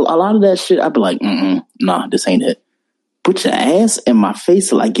a lot of that shit, I'd be like, nah, this ain't it. Put your ass in my face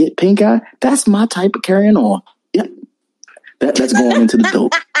till I get pink eye. That's my type of carrying on. Yep. That's going into the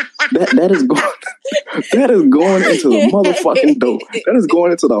dope. That is going into the motherfucking dope. That is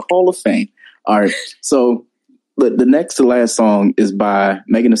going into the Hall of Fame. All right. So the next to last song is by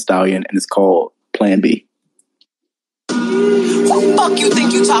Megan Thee Stallion, and it's called Plan B. Who fuck you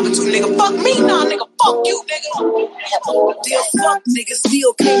think you talking to, nigga? Fuck me, nah, nigga. Fuck you, nigga. Dear fuck, nigga.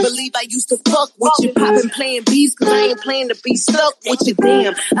 Still can't believe I used to fuck with you. Poppin' playing bees, cause I ain't playing to be stuck with you.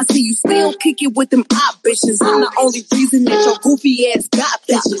 Damn, I see you still kick it with them op bitches. I'm the only reason that your goofy ass got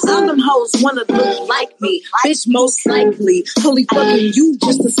bitches. All them hoes wanna look like me. Bitch, most likely. Only fucking you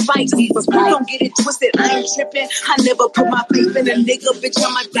just to spite me. But please don't get it twisted, I ain't tripping. I never put my faith in a nigga, bitch.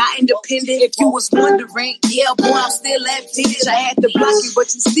 I'ma die independent. If you was wondering, yeah, boy, I'm still that bitch. I had to block you,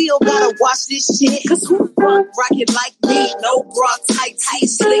 but you still gotta watch this shit. Cause who fuck rockin' like me? No bra, tight tee,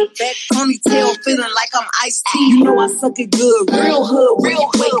 slick back, ponytail, feeling like I'm iced tea. You know I suck it good, real hood, real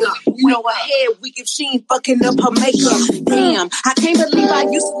wake up. You know her head weak if she ain't fucking up her makeup. Damn, I can't believe I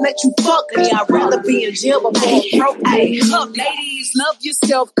used to let you fuck me. I'd rather be in jail before a broke. Hey, look, ladies, love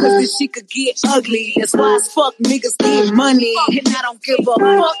yourself, cause this shit could get ugly. That's why as fuck niggas get money. And I don't give a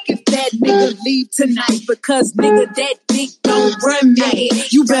fuck if that nigga leave tonight, because nigga, that dick don't run me.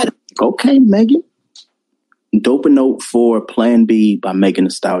 You better. Okay, Megan. Dope and Note for Plan B by Megan Thee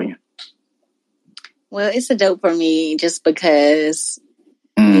Stallion. Well, it's a dope for me just because.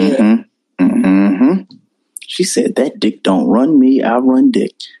 She said that dick don't run me, I run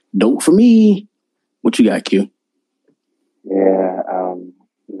dick. Dope for me. What you got, Q? Yeah,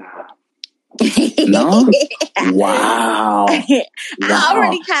 nah. No? Wow. I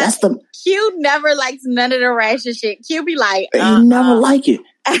already Q never likes none of the ratchet shit. Q be like, He never like it.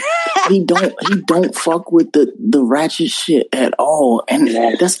 He don't fuck with the ratchet shit at all. And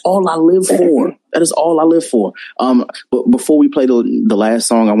that's all I live for. That is all I live for. But before we play the last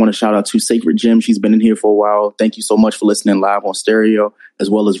song, I want to shout out to Sacred Gym. She's been in here for a while. Thank you so much for listening live on stereo, as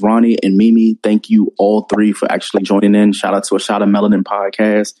well as Ronnie and Mimi. Thank you all three for actually joining in. Shout out to A Shot of Melanin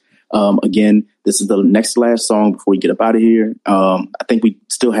podcast. Again, this is the next last song before we get up out of here. I think we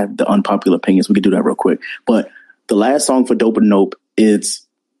still have the unpopular opinions. We could do that real quick. But the last song for Dope and Nope, this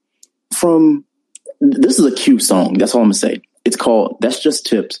is a Q song. That's all I'm going to say. It's called That's Just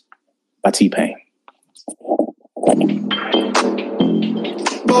Tips by T-Pain. Full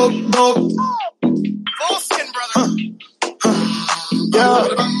skin, brother.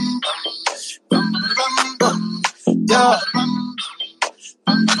 Yeah.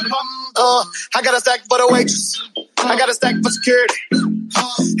 I got a stack for the waitress. I got a stack for security.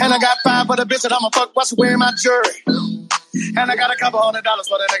 And I got 5 for the bitch that I'ma fuck while she wearing my jewelry. And I got a couple $100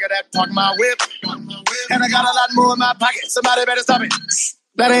 for the nigga that parked my whip. And I got a lot more in my pocket. Somebody better stop it.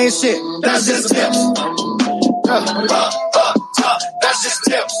 That ain't shit. That's just tips. That's just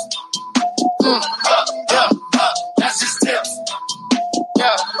tips. That's just tips.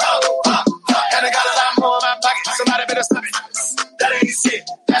 Yeah. And I got a lot more in my pocket. Somebody better stop it. That ain't shit.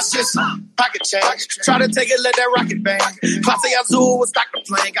 That's just pocket change. Try to take it, let that rocket bang. Classy Azul with stock the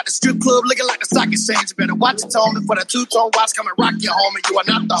plane. Got the strip club looking like the stock exchange. You better watch it, homie, for the two-tone watch. Come and rock your homie. You are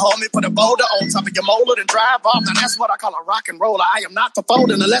not the homie. Put a boulder on top of your molar and drive off. Now that's what I call a rock and roller. I am not for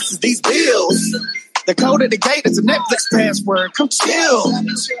folding unless it's these bills. The code at the gate is a Netflix password. Come chill.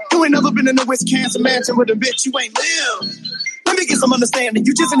 You ain't never been in the Wisconsin mansion with a bitch you ain't live. Let me get some understanding.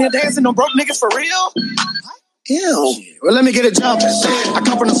 You just in here dancing on broke niggas for real? Ew. Well, let me get it jumping. I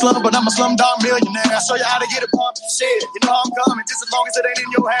come from the slum, but I'm a slumdog millionaire. I'll show you how to get it pumping. Shit, you know I'm coming. Just as long as it ain't in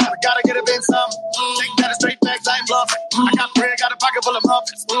your hand, I gotta get it in something. Take that straight facts, I ain't bluffing. I got bread, got a pocket full of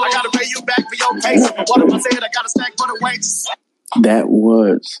muffins. I gotta pay you back for your case. What if I said I got a stack for the wages?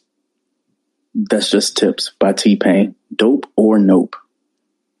 That's Just Tips by T-Pain. Dope or nope?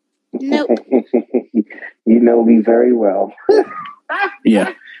 Nope. You know me very well.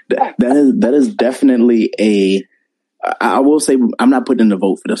 Yeah. that is definitely a. I will say I'm not putting in a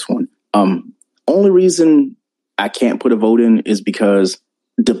vote for this one. Only reason I can't put a vote in is because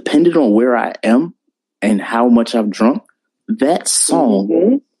depending on where I am and how much I've drunk, that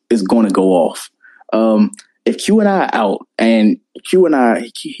song is going to go off. If Q and I are out, and Q and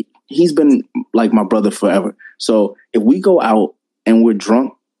I, he's been like my brother forever. So if we go out and we're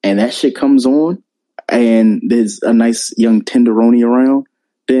drunk and that shit comes on and there's a nice young tenderoni around,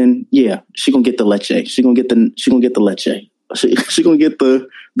 then yeah, she gonna get the leche. She gonna get the leche. She gonna get the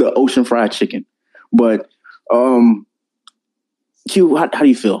ocean fried chicken. But Q, how do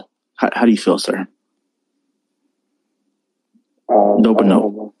you feel? How do you feel, sir? Dope or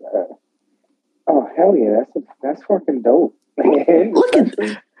no? Oh hell yeah, that's fucking dope. Look at.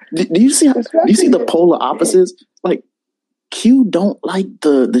 Do you see the polar opposites? Like Q don't like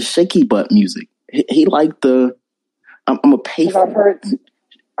the shaky butt music. He liked the. I'm a pay for.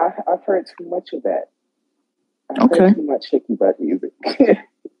 I've heard too much of that. I've heard too much shaky butt music.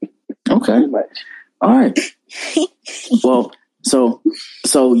 Okay. Too much. All right. Well, so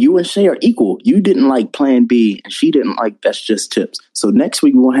you and Shay are equal. You didn't like Plan B, and she didn't like That's Just Tips. So next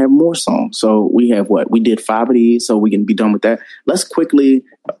week we will have more songs. So we have what? We did 5 of these, so we can be done with that. Let's quickly.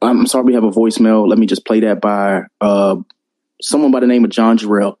 I'm sorry, we have a voicemail. Let me just play that by someone by the name of John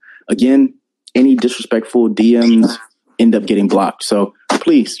Jarrell. Again, any disrespectful DMs end up getting blocked. So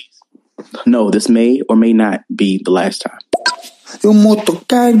please, no, this may or may not be the last time.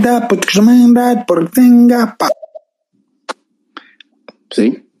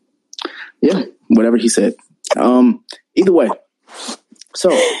 See? Yeah, whatever he said. Either way. So,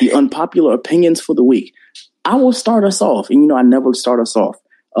 the unpopular opinions for the week. I will start us off. And, I never start us off.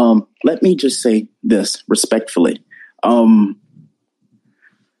 Let me just say this respectfully. A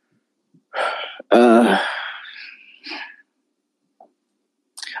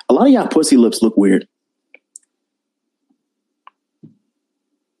lot of y'all pussy lips look weird.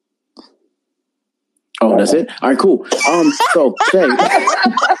 Oh, that's it? All right, cool. So, Shay. I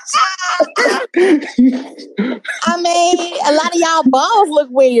mean, a lot of y'all balls look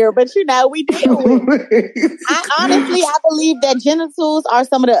weird, but we deal with it. I believe that genitals are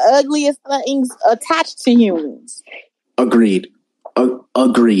some of the ugliest things attached to humans. Agreed.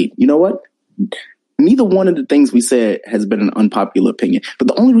 Agreed. You know what? Neither one of the things we said has been an unpopular opinion. But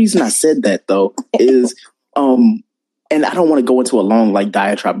the only reason I said that, though, is... and I don't want to go into a long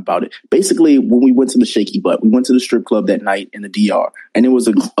diatribe about it. Basically, when we went to the Shaky Butt, we went to the strip club that night in the DR, and it was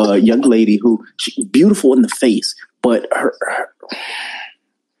a young lady who, beautiful in the face, but her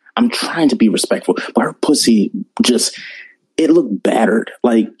I'm trying to be respectful, but her pussy just, it looked battered.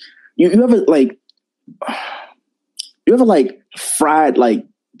 Like you ever fried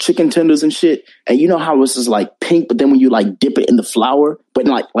chicken tenders and shit, and you know how it's just pink, but then when you dip it in the flour, but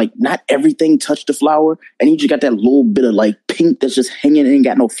not everything touched the flour, and you just got that little bit of pink that's just hanging and ain't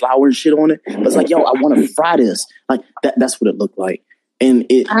got no flour and shit on it. But it's yo, I want to fry this. That's what it looked like. And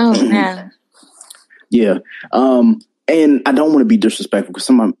it yeah. And I don't want to be disrespectful because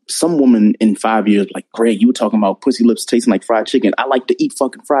some woman in 5 years Greg, you were talking about pussy lips tasting like fried chicken. I like to eat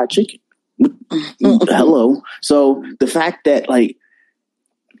fucking fried chicken. Hello. So the fact that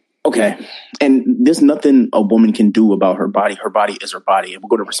okay, and there's nothing a woman can do about her body. Her body is her body, and we're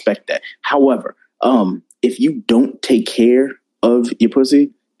going to respect that. However, if you don't take care of your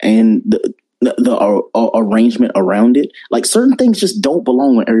pussy and the arrangement around it, certain things just don't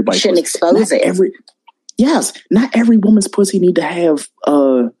belong on everybody. Shouldn't expose it. Not every woman's pussy need to have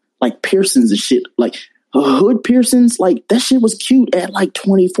piercings and shit. Hood piercings, that shit was cute at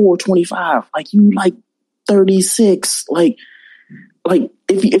 24, 25. You 36,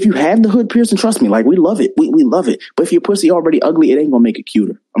 if you have the hood piercing, trust me, we love it. We love it. But if your pussy already ugly, it ain't gonna make it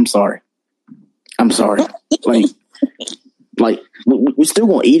cuter. I'm sorry. We're still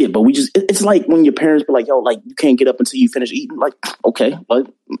gonna eat it, but it's like when your parents be yo, you can't get up until you finish eating. Okay,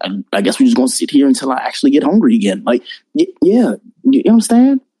 I guess we're just gonna sit here until I actually get hungry again. Yeah, you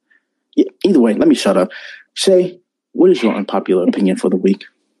understand? Yeah, either way, let me shut up. Shay, what is your unpopular opinion for the week?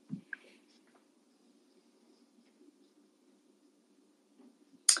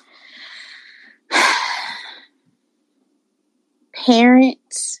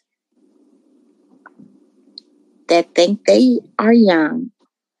 Parents that think they are young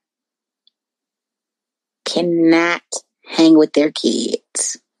cannot hang with their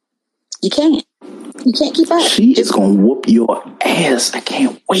kids. You can't keep up. She is going to whoop your ass. I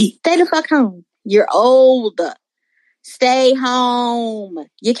can't wait. Stay the fuck home. You're old. Stay home.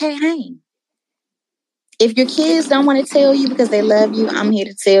 You can't hang. If your kids don't want to tell you because they love you, I'm here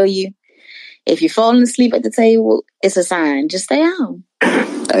to tell you. If you're falling asleep at the table, it's a sign. Just stay home.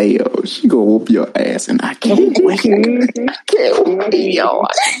 Hey, yo, she gonna whoop your ass, and I can't wait. I can't wait, yo.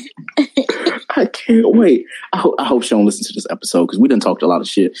 I can't wait. I hope she don't listen to this episode because we done talked a lot of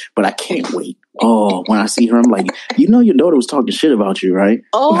shit, but I can't wait. Oh, when I see her, I'm like, you know your daughter was talking shit about you, right?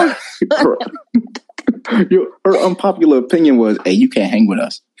 Oh. Her unpopular opinion was, hey, you can't hang with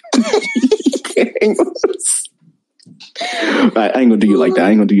us. You can't hang with us. I ain't gonna do you like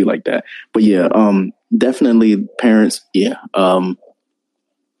that. But yeah, definitely parents, yeah.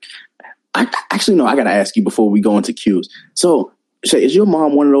 I gotta ask you before we go into cues. So, Shay, is your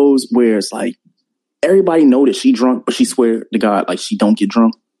mom one of those where it's like everybody know that she drunk, but she swear to God like she don't get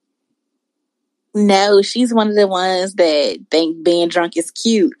drunk? No, she's one of the ones that think being drunk is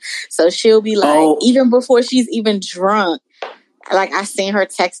cute. So she'll be like, even before she's even drunk, like I seen her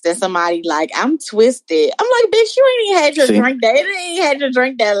texting somebody like, I'm twisted. I'm like, bitch, you ain't even had your drink that. You ain't had your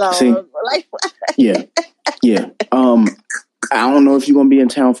drink that long. See? Like, what? Yeah. I don't know if you're gonna be in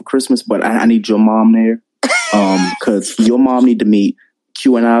town for Christmas, but I need your mom there. Because your mom need to meet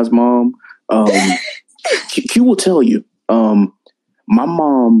Q and I's mom. Q will tell you. My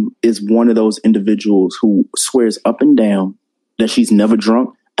mom is one of those individuals who swears up and down that she's never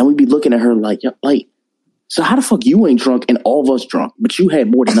drunk, and we be looking at her like, so how the fuck you ain't drunk and all of us drunk, but you had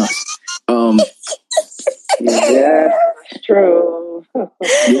more than us? Yeah, it's true.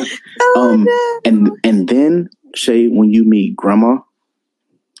 Yeah. And then Shay, when you meet Grandma,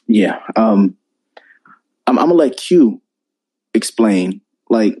 I'm gonna let Q explain.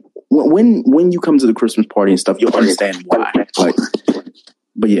 Like when you come to the Christmas party and stuff, you'll understand why. Like,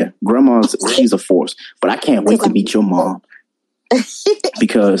 but yeah, she's a force. But I can't wait to meet your mom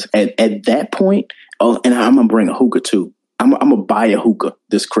because at that point, and I'm gonna bring a hookah too. I'm gonna buy a hookah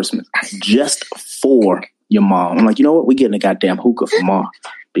this Christmas just for your mom. I'm like, you know what? We getting a goddamn hookah for Mom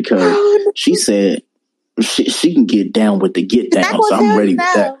because she said she can get down with the get down. So I'm ready with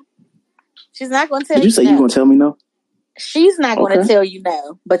that. She's not going to tell you. Did you say you're going to tell me no? She's not going to tell you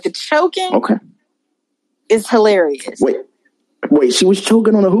no. But the choking is hilarious. Wait, she was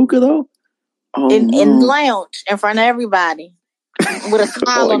choking on a hookah though? In the lounge in front of everybody with a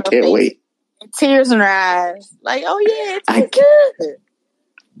smile on her face. Wait. And tears in her eyes. Like, oh yeah, it's good.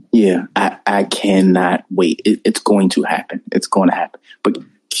 Yeah, I cannot wait. It's going to happen. It's going to happen. But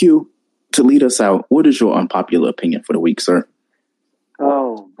Q, to lead us out, what is your unpopular opinion for the week, sir?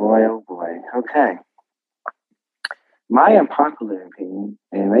 Oh boy. Okay. My unpopular opinion,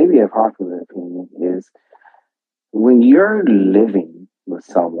 and maybe a popular opinion, is when you're living with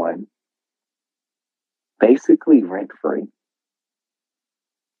someone basically rent-free,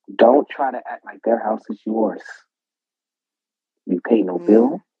 don't try to act like their house is yours. You pay no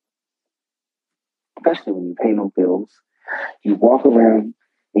bill. Especially when you pay no bills. You walk around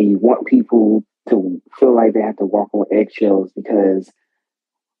and you want people to feel like they have to walk on eggshells because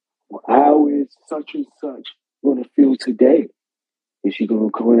how is such and such going to feel today? Is she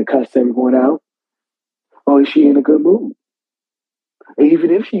going to cuss everyone out? Or is she in a good mood? And even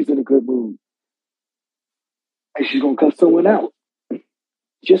if she's in a good mood, is she going to cuss someone out?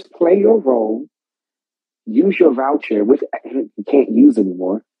 Just play your role. Use your voucher, which you can't use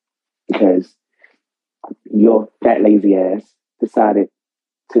anymore because your fat lazy ass decided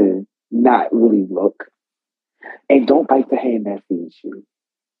to not really look. And don't bite the hand that feeds you.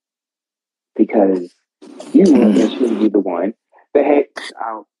 Because you will eventually be the one that heads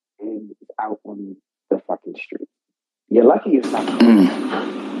out and is out on the fucking street. You're lucky it's not.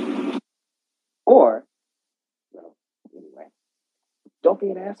 Or, well, anyway, don't be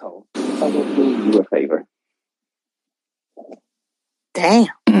an asshole. Someone doing you a favor. Damn.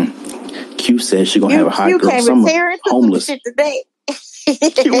 Q says she's going to have a hot girl summer homeless. Shit today.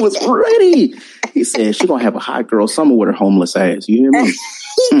 He was ready. He said she's going to have a hot girl summer with her homeless ass. You hear me?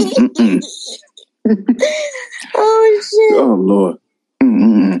 Oh, shit. Oh, Lord.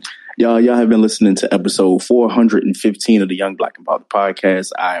 Y'all have been listening to episode 415 of the Young Black and Bothered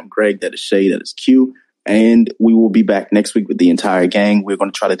podcast. I am Greg. That is Shay. That is Q. And we will be back next week with the entire gang. We're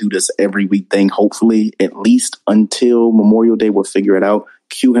going to try to do this every week thing, hopefully, at least until Memorial Day. We'll figure it out.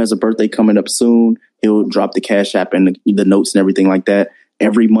 Q has a birthday coming up soon. He'll drop the Cash App and the notes and everything like that.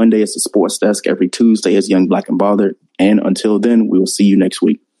 Every Monday is the Sports Desk. Every Tuesday is Young Black and Bothered. And until then, we will see you next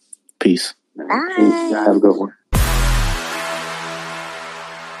week. Peace. Bye. Y'all have a good one.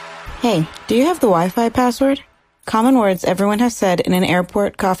 Hey, do you have the Wi-Fi password? Common words everyone has said in an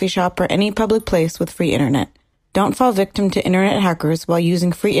airport, coffee shop, or any public place with free internet. Don't fall victim to internet hackers while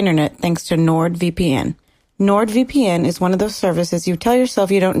using free internet thanks to NordVPN. NordVPN is one of those services you tell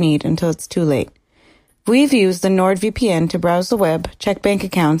yourself you don't need until it's too late. We've used the NordVPN to browse the web, check bank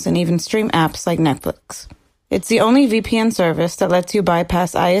accounts, and even stream apps like Netflix. It's the only VPN service that lets you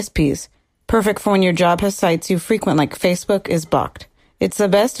bypass ISPs, perfect for when your job has sites you frequent like Facebook is blocked. It's the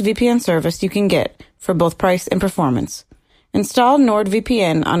best VPN service you can get for both price and performance. Install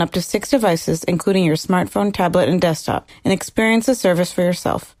NordVPN on up to 6 devices, including your smartphone, tablet, and desktop, and experience the service for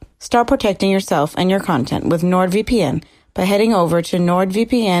yourself. Start protecting yourself and your content with NordVPN by heading over to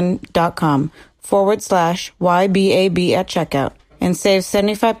nordvpn.com/YBAB at checkout and save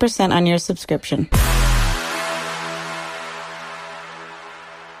 75% on your subscription.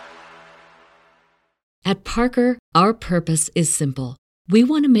 At Parker, our purpose is simple. We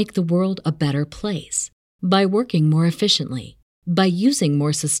want to make the world a better place. By working more efficiently, by using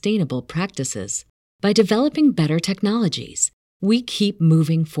more sustainable practices, by developing better technologies, we keep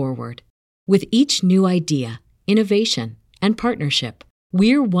moving forward. With each new idea, innovation, and partnership,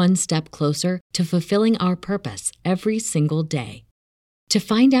 we're one step closer to fulfilling our purpose every single day. To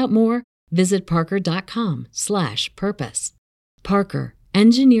find out more, visit parker.com/purpose. Parker,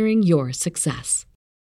 engineering your success.